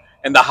car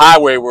and the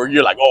highway where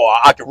you're like, oh,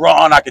 I can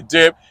run, I can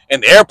dip. In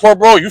the airport,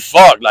 bro, you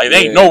fucked. Like,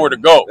 they ain't nowhere to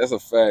go. That's a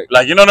fact.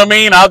 Like, you know what I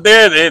mean? Out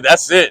there,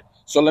 that's it.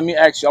 So let me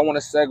ask you, I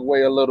want to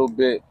segue a little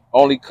bit,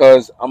 only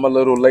because I'm a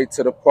little late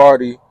to the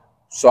party.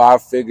 So I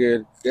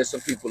figured there's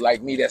some people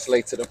like me that's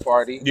late to the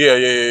party. Yeah.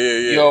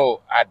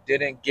 Yo, I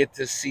didn't get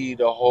to see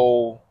the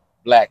whole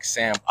Black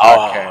Sam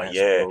podcast. Oh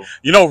yeah, bro.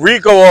 You know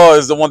Rico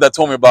is the one that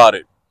told me about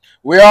it.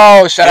 We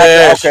all shout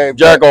out to okay,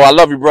 Jericho, I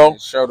love you, bro.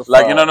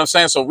 Like you know what I'm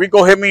saying. So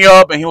Rico hit me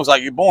up and he was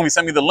like, boom, he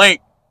sent me the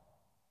link,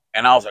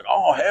 and I was like,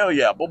 oh hell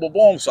yeah, boom, boom,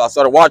 boom. So I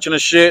started watching the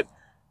shit,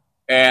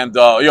 and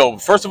yo,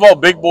 first of all,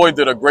 Big Boy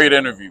did a great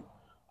interview.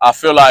 I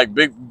feel like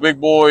Big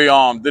Boy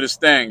did his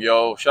thing,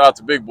 yo. Shout out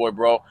to Big Boy,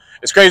 bro.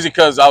 It's crazy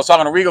because I was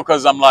talking to Rico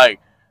because I'm like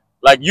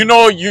you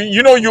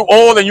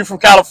old and you from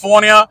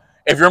California.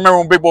 If you remember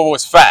when Big Boy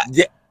was fat,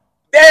 yeah.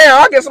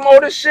 Damn, I get some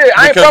older shit.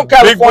 I ain't from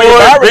California,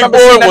 but I remember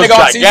Big Boy that was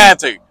nigga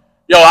gigantic.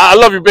 Yo, I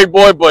love you, Big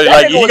Boy, but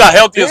like he got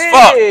healthy as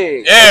fuck.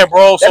 Yeah,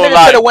 bro. That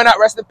nigga could have went out.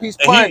 Rest in peace,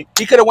 Pun.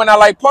 He could have went out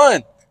like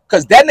Pun,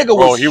 cause that nigga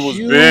was. He was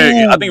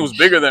big. I think he was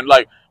bigger than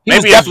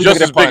maybe he's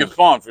just as big as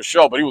Pun for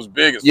sure, but he was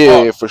big as fuck.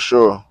 Yeah, for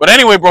sure. But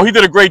anyway, bro, he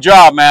did a great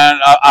job, man.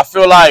 I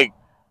feel like,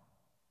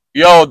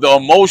 yo, the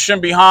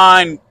emotion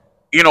behind,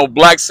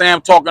 Black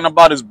Sam talking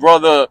about his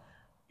brother,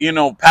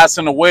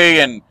 passing away,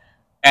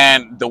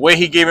 and the way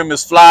he gave him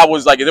his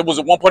flowers, like there was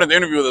at one point in the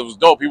interview that was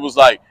dope. He was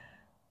like,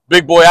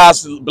 Big Boy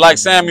asked Black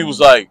Sam, he was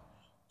like,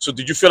 so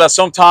did you feel that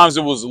sometimes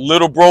it was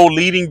little bro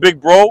leading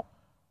big bro?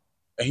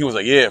 And he was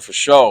like, yeah, for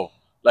sure.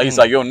 Like he's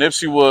like, yo,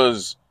 Nipsey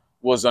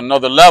was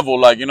another level.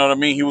 Like, you know what I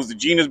mean? He was the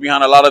genius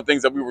behind a lot of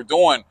things that we were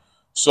doing.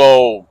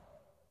 So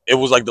it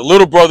was like the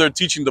little brother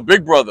teaching the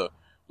big brother.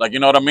 Like, you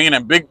know what I mean?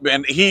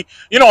 And he,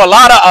 a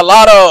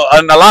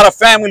lot of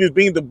families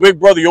being the big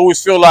brother, you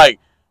always feel like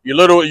your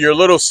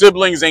little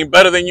siblings ain't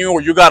better than you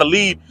or you gotta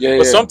lead.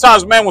 But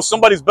sometimes, man, when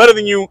somebody's better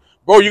than you,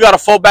 bro, you gotta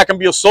fall back and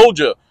be a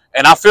soldier.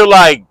 And I feel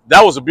like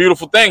that was a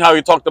beautiful thing how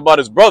he talked about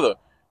his brother.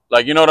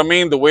 Like, you know what I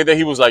mean? The way that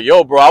he was like,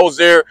 yo, bro, I was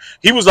there.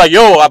 He was like,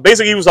 yo, I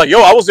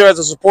was there as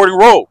a supporting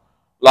role.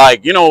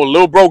 Like,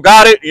 little bro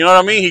got it. You know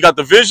what I mean? He got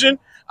the vision.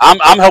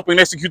 I'm helping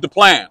execute the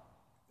plan.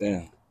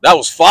 Damn. That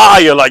was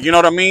fire. Like, you know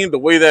what I mean? The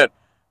way that,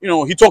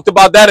 he talked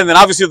about that. And then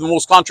obviously the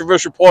most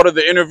controversial part of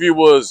the interview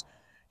was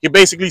he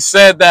basically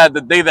said that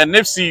the day that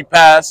Nipsey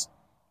passed,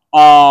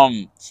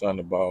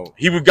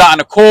 he would gotten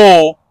a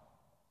call,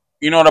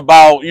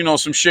 about,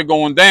 some shit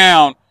going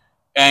down.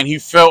 And he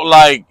felt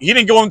like, he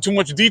didn't go into too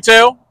much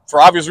detail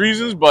for obvious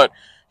reasons, but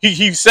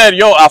he said,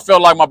 yo, I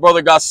felt like my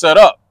brother got set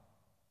up.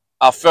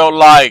 I felt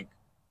like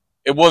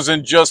it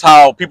wasn't just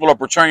how people are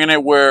portraying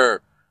it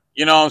where,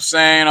 you know what I'm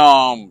saying,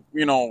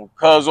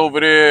 cuz over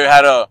there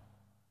had a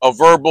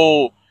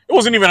verbal, it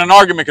wasn't even an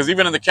argument because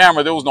even in the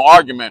camera, there was no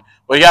argument.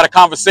 But he had a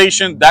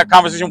conversation. That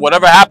conversation,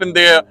 whatever happened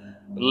there,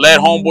 led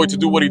Homeboy to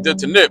do what he did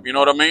to Nip. You know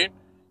what I mean?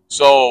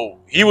 So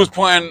he was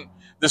playing,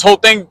 this whole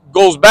thing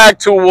goes back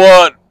to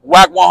what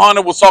Wack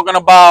 100 was talking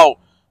about,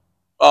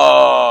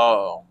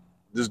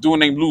 this dude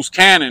named Loose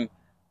Cannon,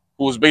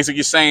 who was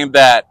basically saying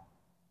that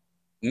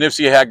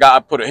Nipsey had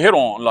put a hit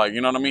on, like,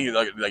 you know what I mean?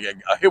 Like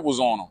a hit was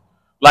on him.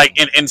 Like,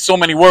 in so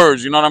many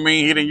words, you know what I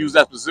mean? He didn't use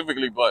that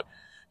specifically, but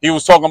he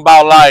was talking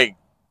about, like,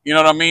 you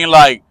know what I mean?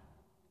 Like,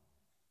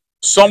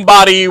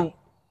 somebody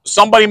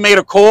made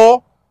a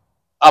call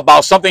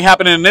about something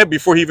happening in it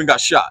before he even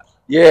got shot.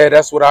 Yeah,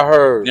 that's what I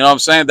heard. You know what I'm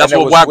saying? That's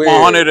what Wack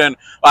 100 and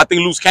I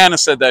think Loose Cannon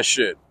said that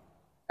shit.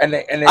 And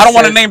I don't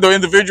want to name the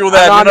individual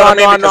that, you know what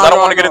I mean? Because I don't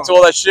want to get into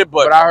all that shit,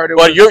 but I heard it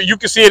but you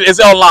can see it's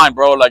online,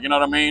 bro. Like, you know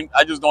what I mean?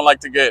 I just don't like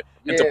to get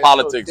into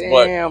politics.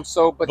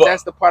 So but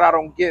that's the part I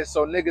don't get.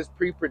 So niggas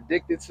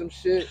pre-predicted some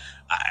shit?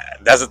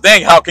 That's the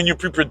thing. How can you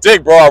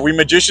pre-predict, bro? Are we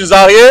magicians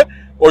out here?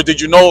 Or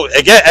did you know,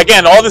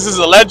 again, all this is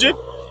alleged,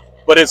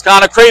 but it's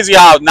kind of crazy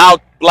how now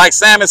Black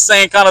Sam is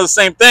saying kind of the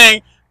same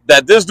thing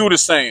that this dude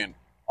is saying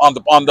on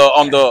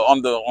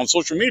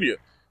social media.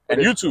 And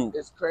YouTube.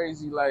 It's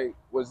crazy. Like,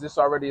 was this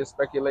already a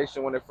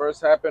speculation when it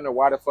first happened, or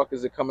why the fuck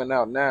is it coming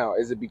out now?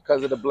 Is it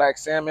because of the Black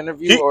Sam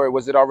interview, or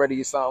was it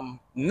already something?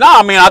 Nah,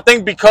 I mean, I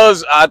think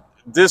because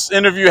this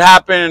interview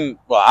happened.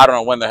 Well, I don't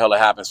know when the hell it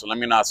happened, so let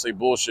me not say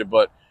bullshit.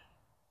 But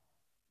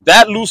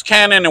that Loose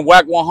Cannon and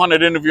Wack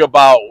 100 interview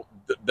about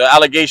the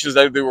allegations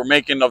that they were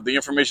making of the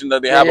information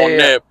that they have on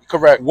Nip,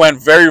 correct, went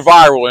very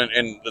viral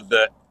in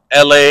the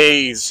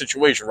LA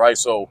situation, right?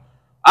 So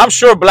I'm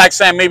sure Black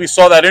Sam maybe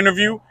saw that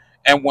interview.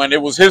 And when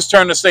it was his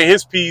turn to say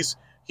his piece,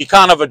 he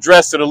kind of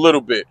addressed it a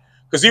little bit.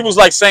 Because he was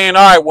like saying,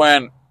 all right,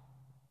 when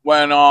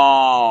you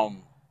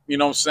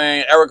know what I'm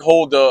saying, Eric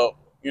Holder,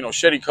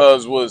 Shetty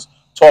Cuz was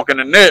talking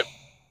to Nip,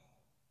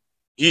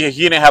 he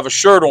didn't have a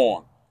shirt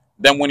on.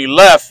 Then when he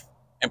left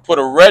and put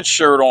a red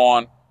shirt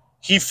on,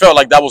 he felt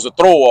like that was a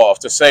throw off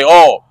to say,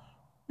 oh,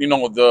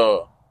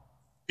 the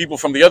people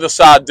from the other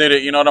side did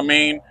it, you know what I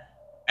mean?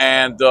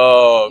 And,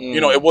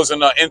 it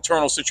wasn't an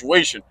internal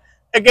situation.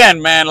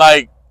 Again, man,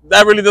 like,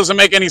 that really doesn't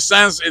make any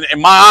sense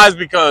in my eyes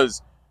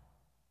because,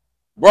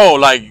 bro,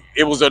 like,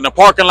 it was in the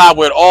parking lot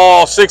with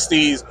all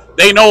 60s.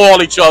 They know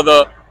all each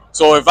other.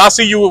 So if I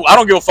see you, I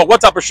don't give a fuck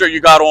what type of shirt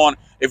you got on.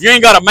 If you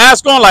ain't got a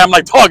mask on, like, I'm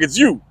like, dog, it's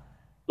you.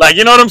 Like,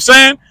 you know what I'm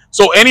saying?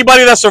 So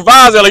anybody that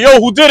survives, they're like, yo,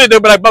 who did it? They'll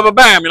be like, bam, bam,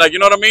 bam. You're like, you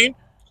know what I mean?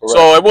 Correct.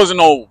 So it wasn't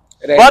no.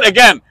 But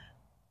again,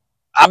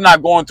 I'm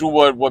not going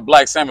through what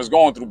Black Sam is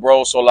going through,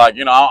 bro. So, like,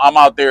 I'm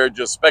out there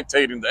just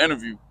spectating the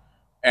interview.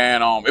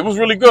 And it was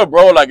really good,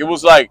 bro. Like, it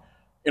was like,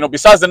 you know,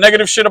 besides the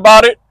negative shit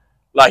about it,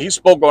 like he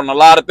spoke on a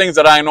lot of things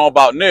that I didn't know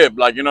about Nip.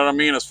 Like, you know what I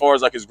mean? As far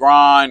as like his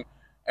grind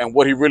and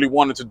what he really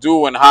wanted to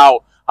do and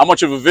how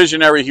much of a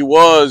visionary he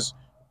was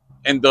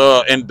in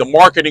the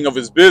marketing of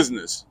his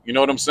business. You know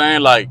what I'm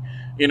saying? Like,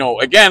 you know,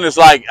 again, it's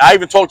like I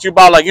even talked to you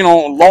about, like, you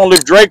know, Long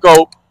Live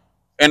Draco,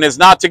 and it's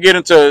not to get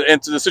into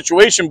the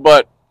situation,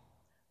 but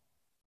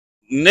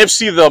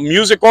Nipsey, the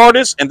music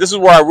artist, and this is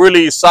where I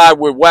really side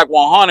with Wack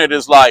 100,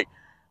 is like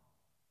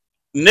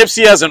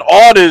Nipsey as an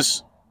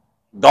artist,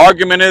 the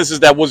argument is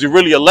that was he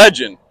really a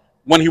legend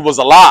when he was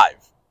alive?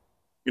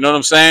 You know what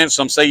I'm saying?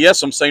 Some say yes,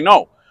 some say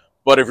no.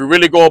 But if you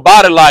really go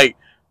about it, like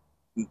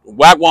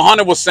Wack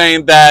 100 was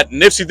saying that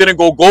Nipsey didn't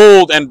go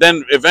gold, and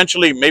then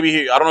eventually,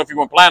 maybe I don't know if he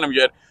went platinum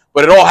yet,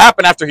 but it all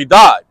happened after he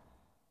died.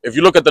 If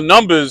you look at the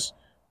numbers,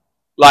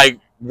 like,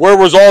 where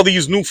was all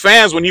these new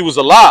fans when he was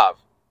alive?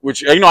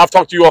 Which, you know, I've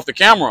talked to you off the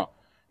camera.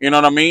 You know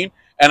what I mean?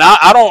 And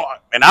I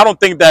don't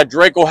think that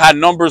Draco had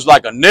numbers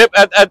like a Nip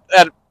at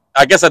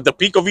I guess at the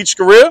peak of each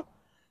career.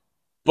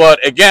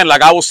 But again,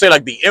 like I will say,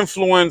 like the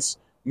influence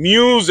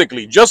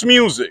musically, just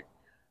music,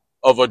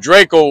 of a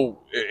Draco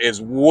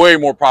is way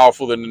more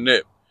powerful than the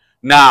Nip.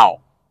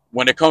 Now,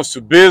 when it comes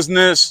to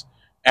business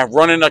and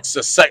running a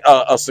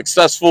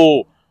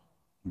successful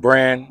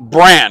brand,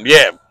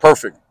 yeah,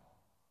 perfect.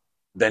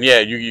 Then yeah,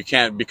 you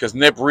can't, because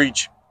Nip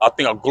reached, I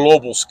think, a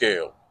global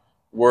scale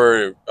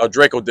where a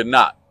Draco did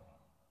not.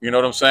 You know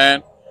what I'm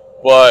saying?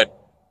 But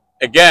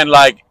again,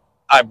 like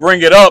I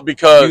bring it up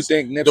because you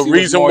think Nipsey the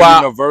reason was more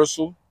why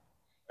universal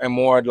and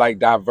more like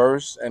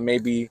diverse, and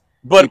maybe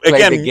but he played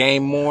again, the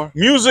game more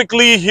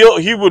musically,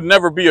 he would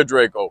never be a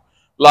Draco.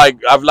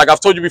 Like I've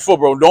told you before,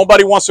 bro.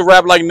 Nobody wants to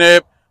rap like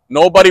Nip.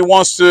 Nobody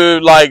wants to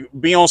like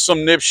be on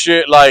some Nip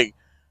shit, like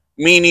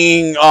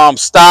meaning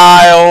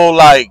style.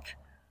 Like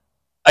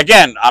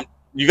again,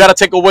 you got to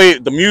take away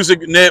the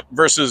music Nip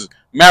versus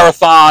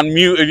marathon,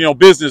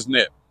 business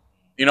Nip.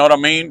 You know what I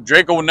mean?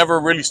 Draco never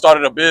really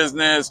started a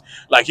business.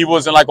 Like he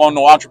wasn't like on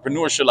no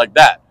entrepreneurship like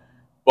that.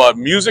 But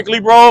musically,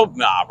 bro,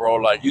 nah, bro.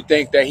 Like, you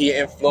think that he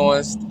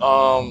influenced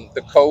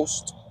the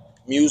coast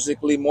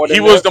musically more than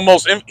he was the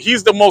most.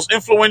 He's the most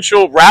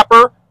influential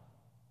rapper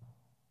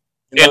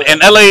in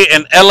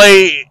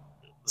LA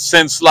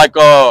since like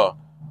oh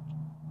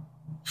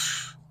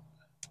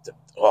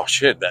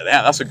shit,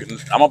 that's a good.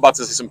 I'm about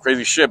to say some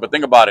crazy shit, but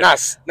think about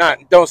it.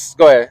 Don't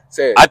go ahead,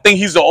 say it. I think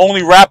he's the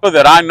only rapper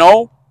that I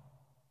know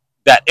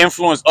that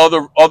influenced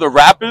other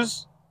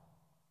rappers.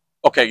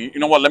 Okay, you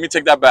know what? Let me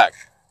take that back.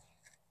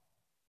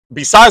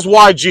 Besides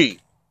YG,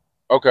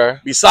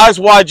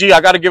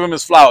 I got to give him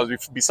his flowers.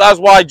 Besides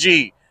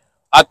YG,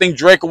 I think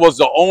Draco was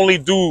the only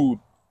dude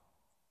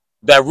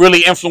that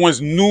really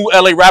influenced new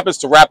LA rappers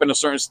to rap in a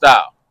certain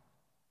style.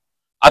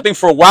 I think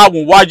for a while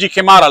when YG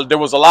came out, there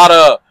was a lot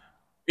of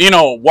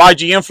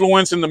YG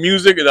influence in the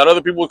music that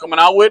other people were coming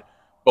out with,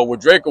 but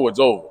with Draco, it's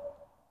over.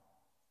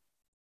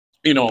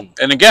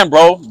 And again,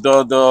 bro,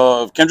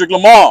 the Kendrick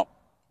Lamar,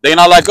 they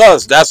not like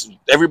us. That's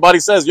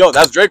everybody says, yo,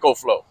 that's Draco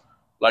flow.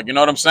 Like, you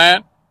know what I'm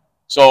saying?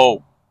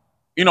 So,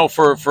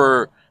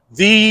 for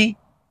the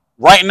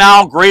right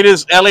now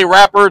greatest LA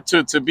rapper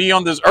to be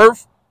on this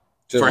earth,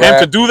 for him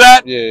to do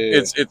that,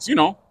 it's it's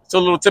a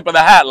little tip of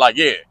the hat. Like,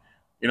 yeah,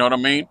 you know what I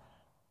mean?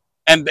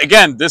 And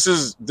again, this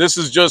is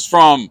just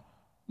from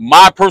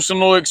my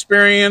personal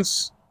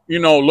experience,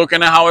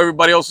 looking at how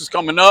everybody else is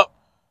coming up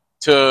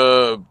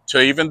to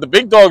even the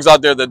big dogs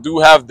out there that do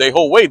have their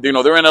whole weight.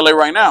 They're in LA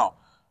right now.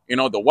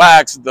 The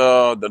Wax,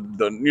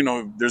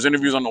 there's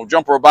interviews on No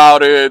Jumper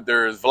about it.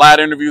 There's Vlad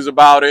interviews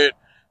about it.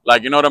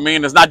 Like, you know what I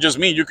mean? It's not just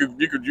me. You could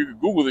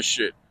Google this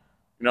shit.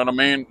 You know what I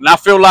mean? And I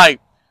feel like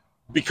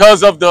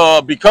because of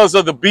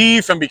the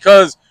beef and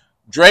because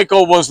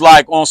Draco was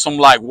like on some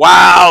like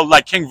wow,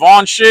 like King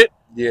Von shit.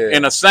 Yeah.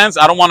 In a sense,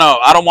 I don't want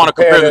to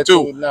compare the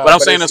two. No, but I'm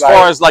saying as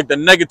far as like the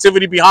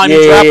negativity behind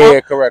each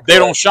rapper, correct. They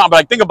don't shine. But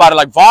like, think about it.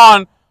 Like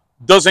Von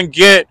doesn't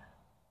get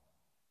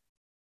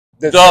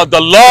the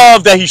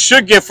love that he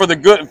should get for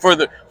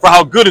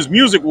how good his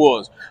music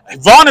was.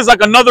 Von is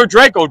like another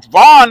Draco.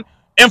 Von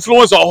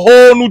influenced a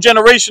whole new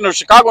generation of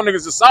Chicago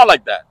niggas to sound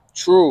like that.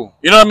 True.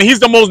 You know what I mean? He's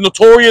the most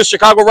notorious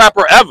Chicago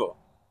rapper ever.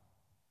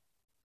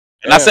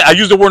 And I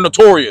use the word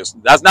notorious.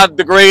 That's not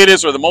the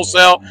greatest or the most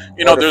sell.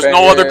 There's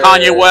no other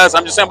Kanye West.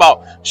 I'm just saying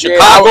about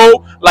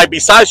Chicago. Like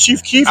besides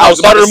Chief Keef, I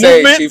started a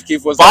movement. Chief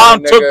Keef was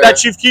Von took that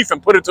Chief Keef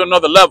and put it to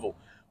another level.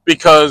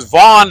 Because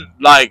Von,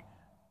 like,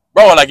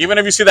 bro, like even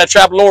if you see that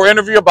Trap Lore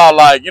interview about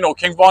like,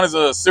 King Von is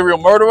a serial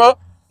murderer,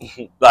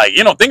 like,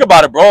 think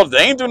about it, bro. They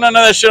ain't doing none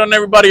of that shit on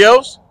everybody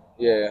else.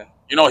 Yeah.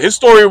 His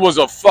story was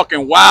a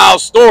fucking wild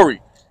story.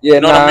 Yeah,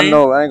 what I mean?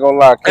 I ain't gonna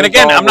lie. And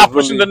again, I'm not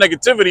pushing the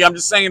negativity. I'm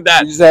just saying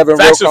that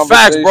facts are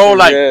facts, bro.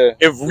 Like,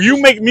 if you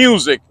make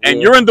music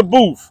and you're in the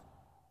booth,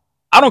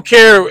 I don't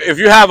care if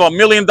you have $1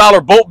 million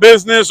boat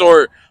business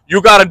or you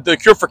got the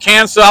cure for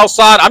cancer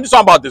outside. I'm just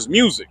talking about this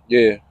music.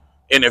 Yeah.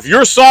 And if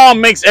your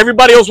song makes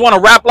everybody else want to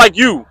rap like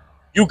you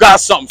got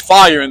something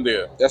fire in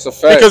there. That's a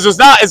fact. Because it's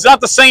not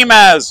the same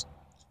as...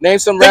 Name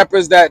some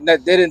rappers that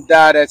didn't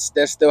die that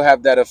still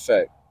have that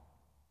effect.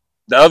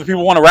 The other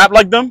people want to rap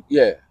like them?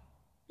 Yeah.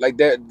 Like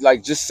that,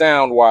 like just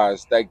sound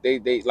wise. Like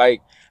they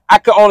like I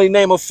could only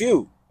name a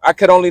few.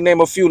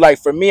 Like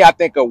for me, I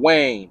think of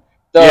Wayne,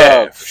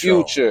 Thug,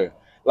 Future. Sure.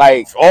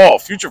 Like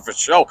Future for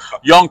sure.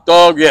 Young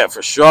Thug, yeah,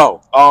 for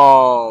sure.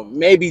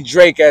 Maybe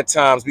Drake at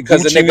times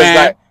because Gucci the niggas Man.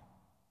 like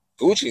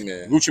Gucci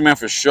Man. Gucci Man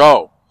for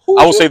sure.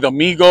 I would say the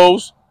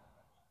Migos.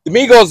 The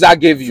Migos, I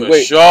give you. For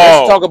Wait, sure.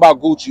 let's talk about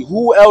Gucci.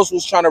 Who else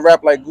was trying to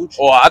rap like Gucci?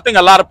 Oh, I think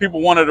a lot of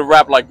people wanted to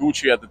rap like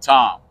Gucci at the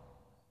time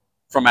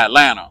from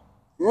Atlanta.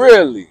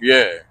 Really?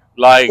 Yeah.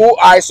 Like, all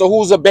right, so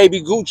who's a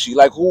baby Gucci?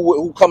 Like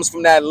who comes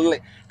from that?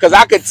 Because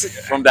I could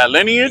from that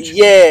lineage.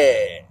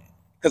 Yeah.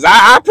 Because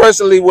I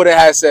personally would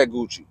have said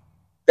Gucci.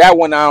 That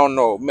one I don't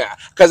know, man.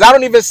 Because I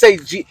don't even say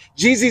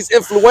Jeezy's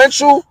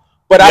influential,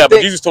 but I think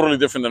but Jeezy's totally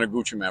different than a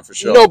Gucci Man for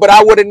sure. No, but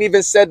I wouldn't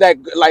even said that.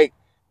 Like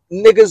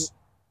niggas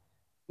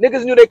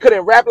knew they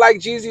couldn't rap like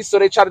Jeezy, so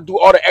they try to do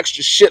all the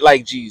extra shit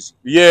like Jeezy.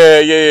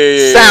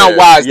 Yeah. Sound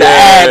wise, the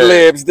ad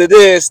libs, the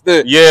this,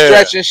 the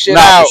stretching shit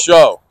out. For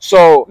sure.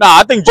 So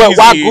I think Jeezy. But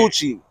why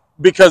Gucci?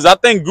 Because I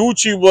think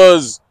Gucci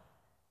was,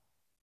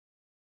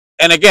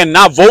 and again,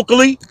 not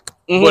vocally,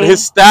 but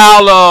his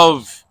style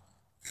of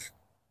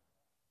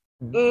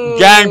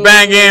gang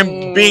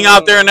banging, being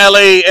out there in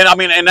LA, and I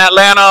mean in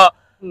Atlanta,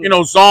 you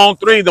know, Zone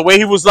 3, the way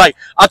he was like,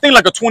 I think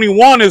like a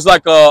 21 is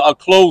like a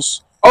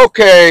close,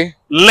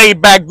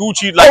 laid back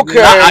Gucci, like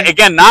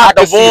not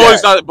the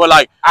voice, but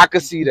like I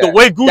could see that the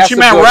way Gucci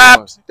Man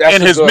rapped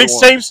and his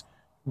mixtapes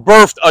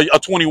birthed a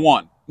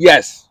 21.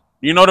 Yes,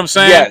 you know what I'm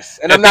saying? Yes,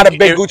 and I'm not a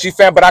big Gucci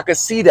fan, but I could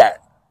see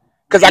that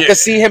because I could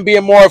see him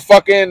being more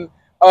fucking.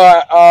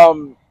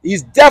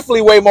 He's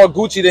definitely way more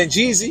Gucci than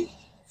Jeezy.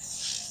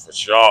 For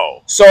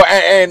sure. So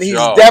and he's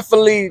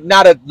definitely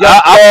not a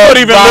young. I put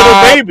even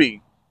Little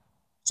Baby.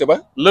 Say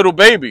what? Little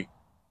Baby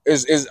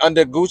is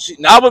under Gucci.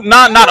 Not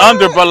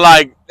under, but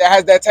like that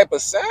has that type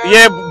of sound.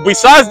 Yeah.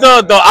 Besides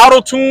the auto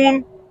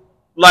tune,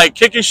 like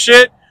kicking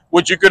shit,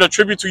 which you could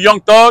attribute to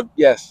Young Thug.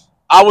 Yes.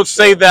 I would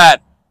say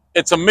that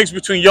it's a mix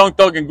between Young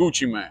Thug and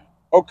Gucci Man.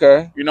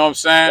 Okay. You know what I'm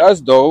saying?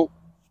 That's dope.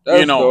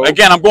 Dope.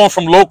 Again, I'm going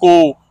from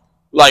local.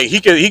 Like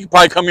he could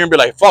probably come here and be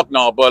like, fuck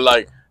no, but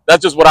like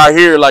that's just what I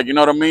hear. Like, you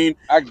know what I mean?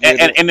 I get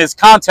it. And it's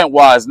content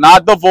wise,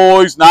 not the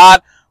voice,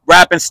 not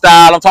rapping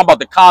style. I'm talking about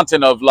the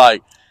content of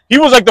like he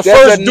was like the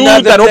first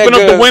dude that opened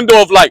up the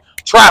window of like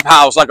trap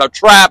house, like a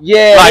trap.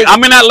 Yeah. Like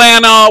I'm in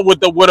Atlanta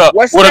with a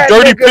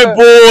dirty pit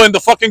bull in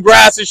the fucking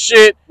grass and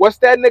shit. What's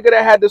that nigga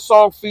that had the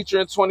song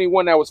featuring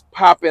 21 that was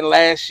popping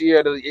last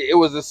year? It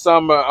was the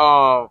summer.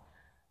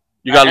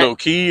 You got Lil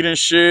Keed and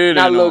shit.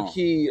 Not Lil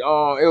Keed.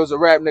 It was a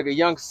rap nigga,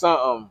 Young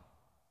something.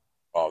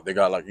 Oh, they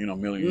got like,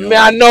 million. Man,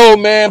 I know,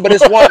 man, but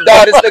it's one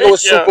dog. This nigga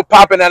was super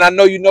popping, and I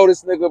know you know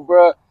this nigga,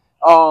 bro.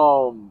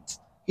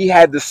 He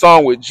had the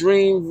song with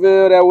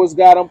Dreamville that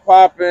got him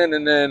popping,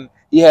 and then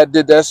he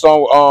did that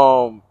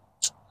song,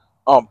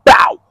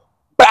 Bow.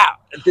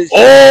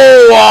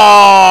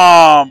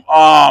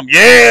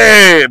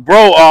 Yeah,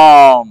 bro.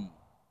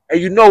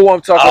 And you know what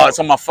I'm talking about? It's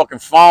on my fucking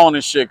phone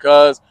and shit,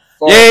 cuz.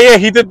 Yeah,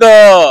 he did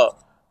the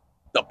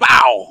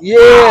bow.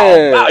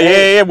 Yeah. Bow.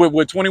 Yeah,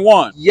 with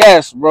 21.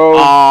 Yes, bro.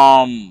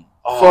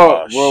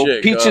 Bro.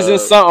 Shit, Peaches and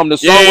something. The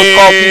song was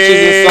called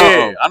Peaches and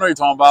something. I know you're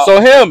talking about. So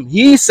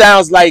he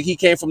sounds like he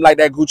came from like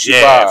that Gucci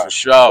vibe. For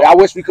sure. I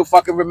wish we could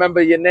fucking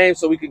remember your name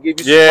so we could give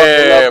you some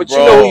fucking love. But bro.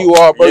 You know who you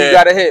are, bro. You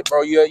got a hit,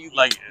 bro. You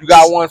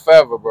got one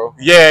forever, bro.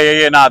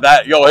 Yeah. Nah,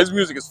 his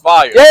music is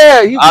fire.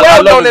 Yeah, he's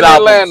well known in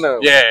Atlanta.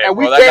 Yeah, and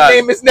we can't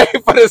name his name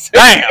for the same.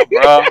 Damn,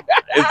 bro.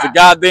 It's the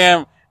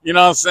goddamn. You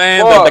know what I'm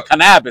saying? The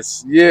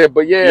cannabis. Yeah,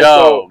 but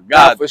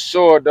God, for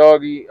sure,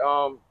 doggy.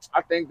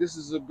 I think this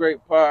is a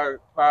great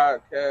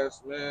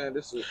podcast, man.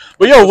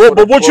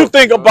 But what you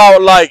think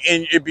about like?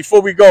 And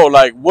before we go,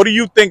 like, what do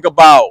you think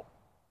about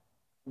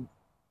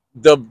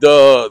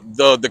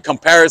the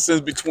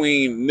comparisons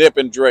between Nip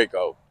and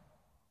Draco?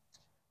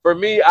 For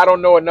me, I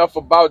don't know enough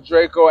about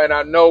Draco, and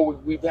I know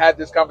we've had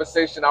this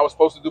conversation. I was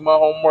supposed to do my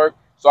homework.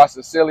 So I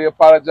sincerely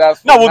apologize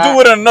for we'll do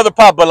it in another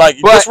pop, but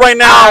just right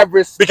now,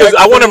 because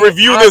I want to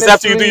review this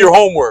after you do your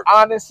homework.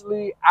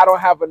 Honestly, I don't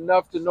have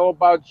enough to know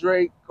about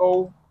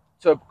Draco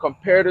to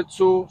compare the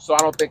two, so I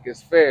don't think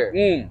it's fair.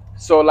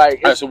 So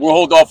so we'll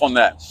hold off on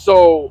that.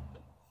 So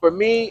for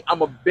me,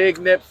 I'm a big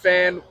Nip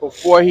fan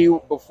before he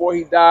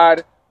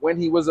died, when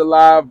he was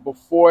alive,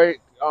 before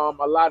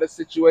a lot of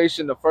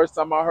situation. The first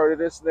time I heard of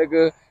this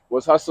nigga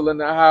was Hustle in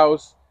the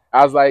House.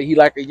 I was like, he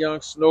like a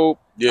young Snoop.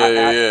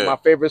 Yeah. My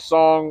favorite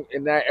song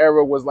in that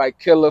era was like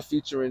Killer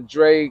featuring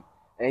Drake.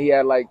 And he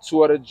had like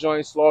 2 other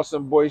joints.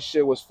 Lawson Boy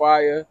shit was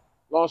fire.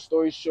 Long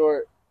story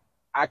short,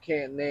 I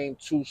can't name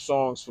 2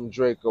 songs from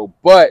Draco.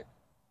 But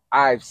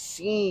I'm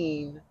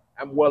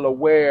well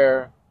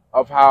aware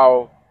of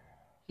how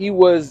he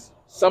was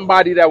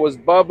somebody that was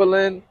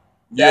bubbling.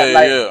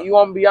 You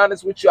want to be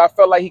honest with you, I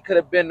felt like he could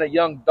have been a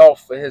young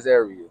Dolph for his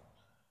area.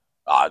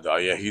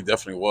 Yeah, he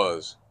definitely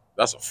was.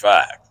 That's a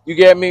fact. You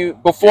get me?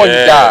 Before he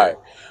died,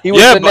 he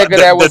was the nigga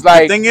that was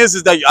like. The thing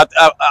is that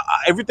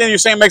everything you're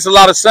saying makes a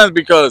lot of sense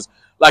because,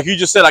 like you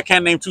just said, I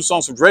can't name 2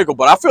 songs from Draco,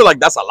 but I feel like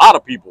that's a lot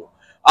of people.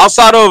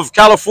 outside of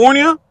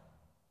California,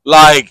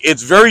 like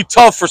it's very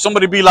tough for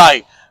somebody to be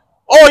like,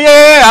 oh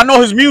yeah, I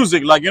know his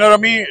music. Like, you know what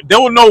I mean? They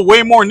will know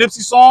way more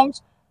Nipsey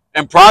songs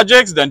and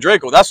projects than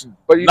Draco. That's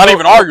not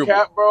even arguable.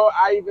 Cap, bro,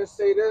 I even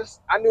say this.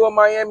 I knew a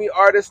Miami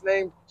artist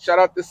named, shout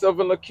out to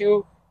Sylvan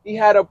LaCue. He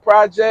had a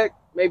project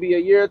maybe a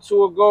year or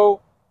two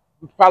ago,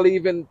 probably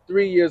even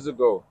 3 years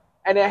ago.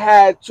 And it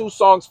had 2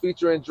 songs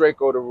featuring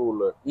Draco the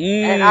Ruler.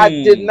 And I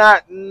did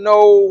not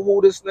know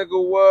who this nigga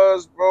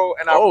was, bro.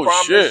 And I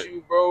promise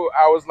you, bro,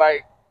 I was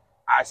like,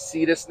 I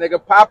see this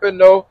nigga popping,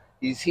 though.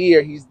 He's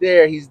here, he's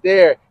there, he's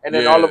there. And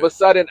then all of a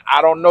sudden,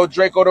 I don't know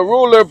Draco the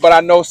Ruler, but I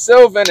know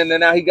Sylvan. And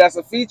then now he got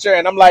some feature.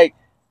 And I'm like,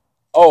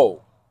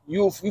 oh,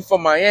 you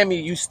from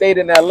Miami, you stayed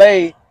in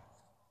L.A.,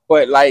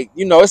 but, like,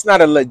 you know, it's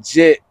not a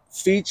legit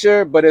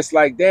feature, but it's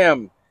like,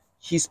 damn,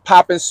 he's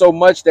popping so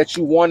much that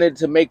you wanted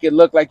to make it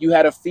look like you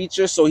had a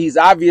feature. So he's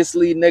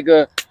obviously,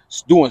 nigga,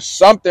 doing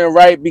something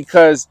right,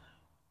 because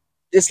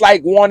it's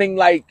like wanting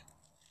like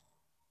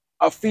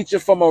a feature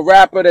from a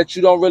rapper that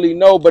you don't really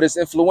know, but it's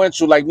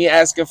influential. Like me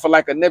asking for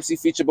like a Nipsey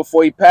feature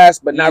before he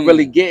passed, but not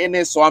really getting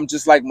it. So I'm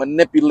just like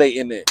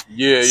manipulating it.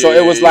 So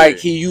it was like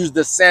he used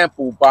the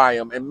sample by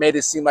him and made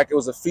it seem like it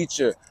was a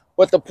feature.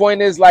 But the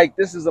point is, like,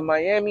 this is a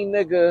Miami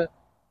nigga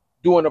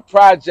doing a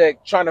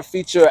project trying to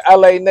feature an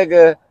LA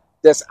nigga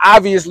that's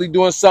obviously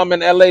doing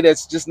something in LA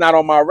that's just not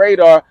on my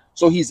radar.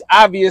 So he's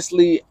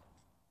obviously,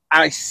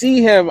 I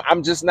see him,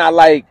 I'm just not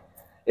like,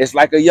 it's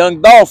like a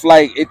Young Dolph.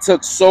 Like, it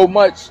took so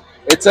much.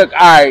 It took, all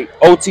right,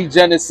 OT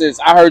Genesis,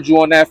 I heard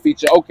you on that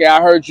feature. Okay,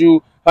 I heard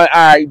you, all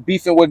right,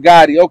 beefing with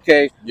Gotti.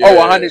 Okay,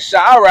 100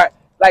 shot, all right.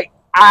 Like,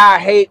 I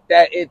hate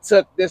that it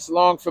took this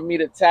long for me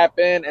to tap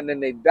in and then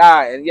they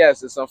die. And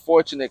yes, it's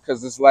unfortunate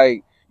because it's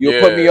like,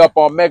 you'll put me up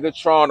on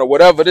Megatron or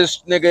whatever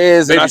this nigga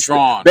is.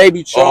 Babytron.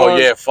 Babytron. Oh,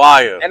 yeah,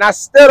 fire. And I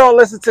still don't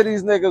listen to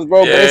these niggas,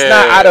 bro. But it's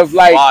not out of,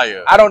 like,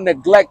 I don't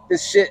neglect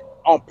this shit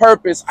on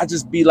purpose. I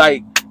just be,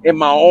 like, in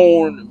my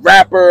own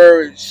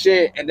rapper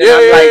shit. And then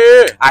I'm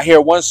like, I hear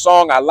one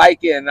song, I like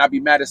it, and I be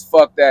mad as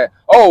fuck that,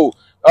 you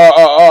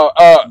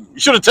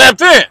should have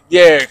tapped in.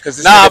 Yeah, because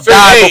it's nah,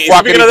 died before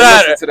I could even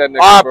listen to that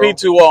nigga, RIP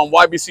to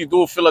YBC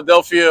Duel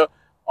Philadelphia.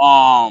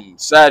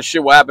 Sad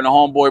shit what happened to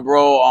homeboy,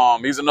 bro.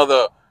 He's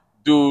another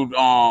dude,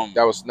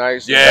 that was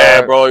nice.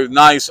 Yeah, bro, he was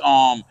nice.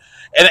 And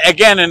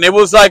again, and it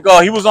was like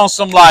he was on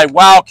some like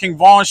Wild King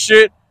Von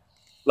shit,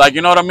 like,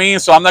 you know what I mean.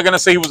 So I'm not gonna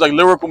say he was like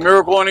Lyrical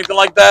Miracle or anything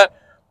like that,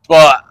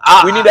 but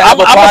we need to have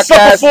a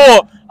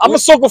podcast. I'm a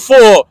sucker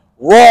for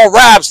raw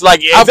raps.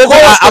 Like, I'm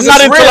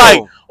not into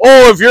like,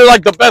 oh, if you're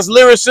like the best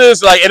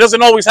lyricist, like, it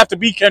doesn't always have to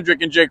be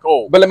Kendrick and J.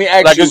 Cole. But let me ask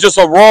you, like, it's just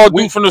a raw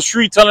dude from the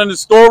street telling the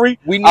story.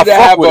 We need to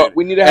have a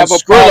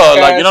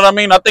Skrilla, like, you know what I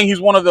mean? I think he's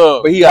one of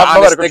the. But he an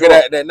honest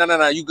nigga that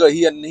no, you good.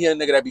 He a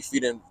nigga that be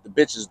feeding the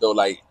bitches though,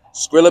 like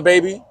Skrilla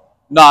baby.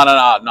 No,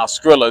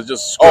 Skrilla is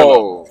just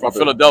Skrilla from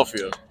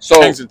Philadelphia,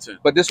 Kensington.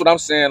 But this is what I'm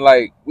saying.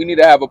 Like, we need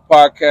to have a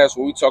podcast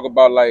where we talk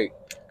about, like,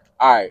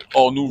 all right,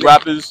 new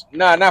rappers.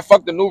 Not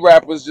fuck the new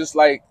rappers. Just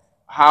like,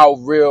 how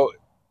real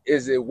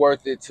is it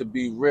worth it to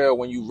be real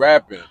when you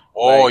rapping?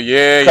 Oh, like,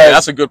 yeah,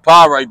 that's a good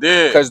pod right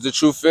there. Because the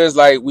truth is,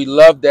 like, we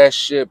love that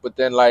shit, but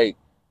then, like,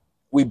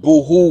 we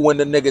boo-hoo when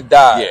the nigga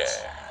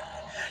dies.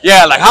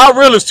 Yeah, like, how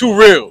real is too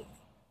real?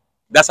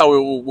 That's how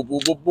we'll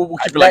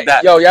keep it like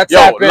that. Yo,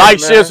 tap in, like,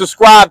 share,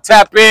 subscribe,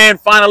 tap in.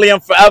 Finally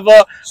and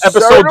forever.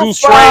 Episode do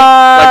straight.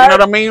 Like, you know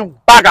what I mean?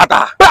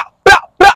 Bagata.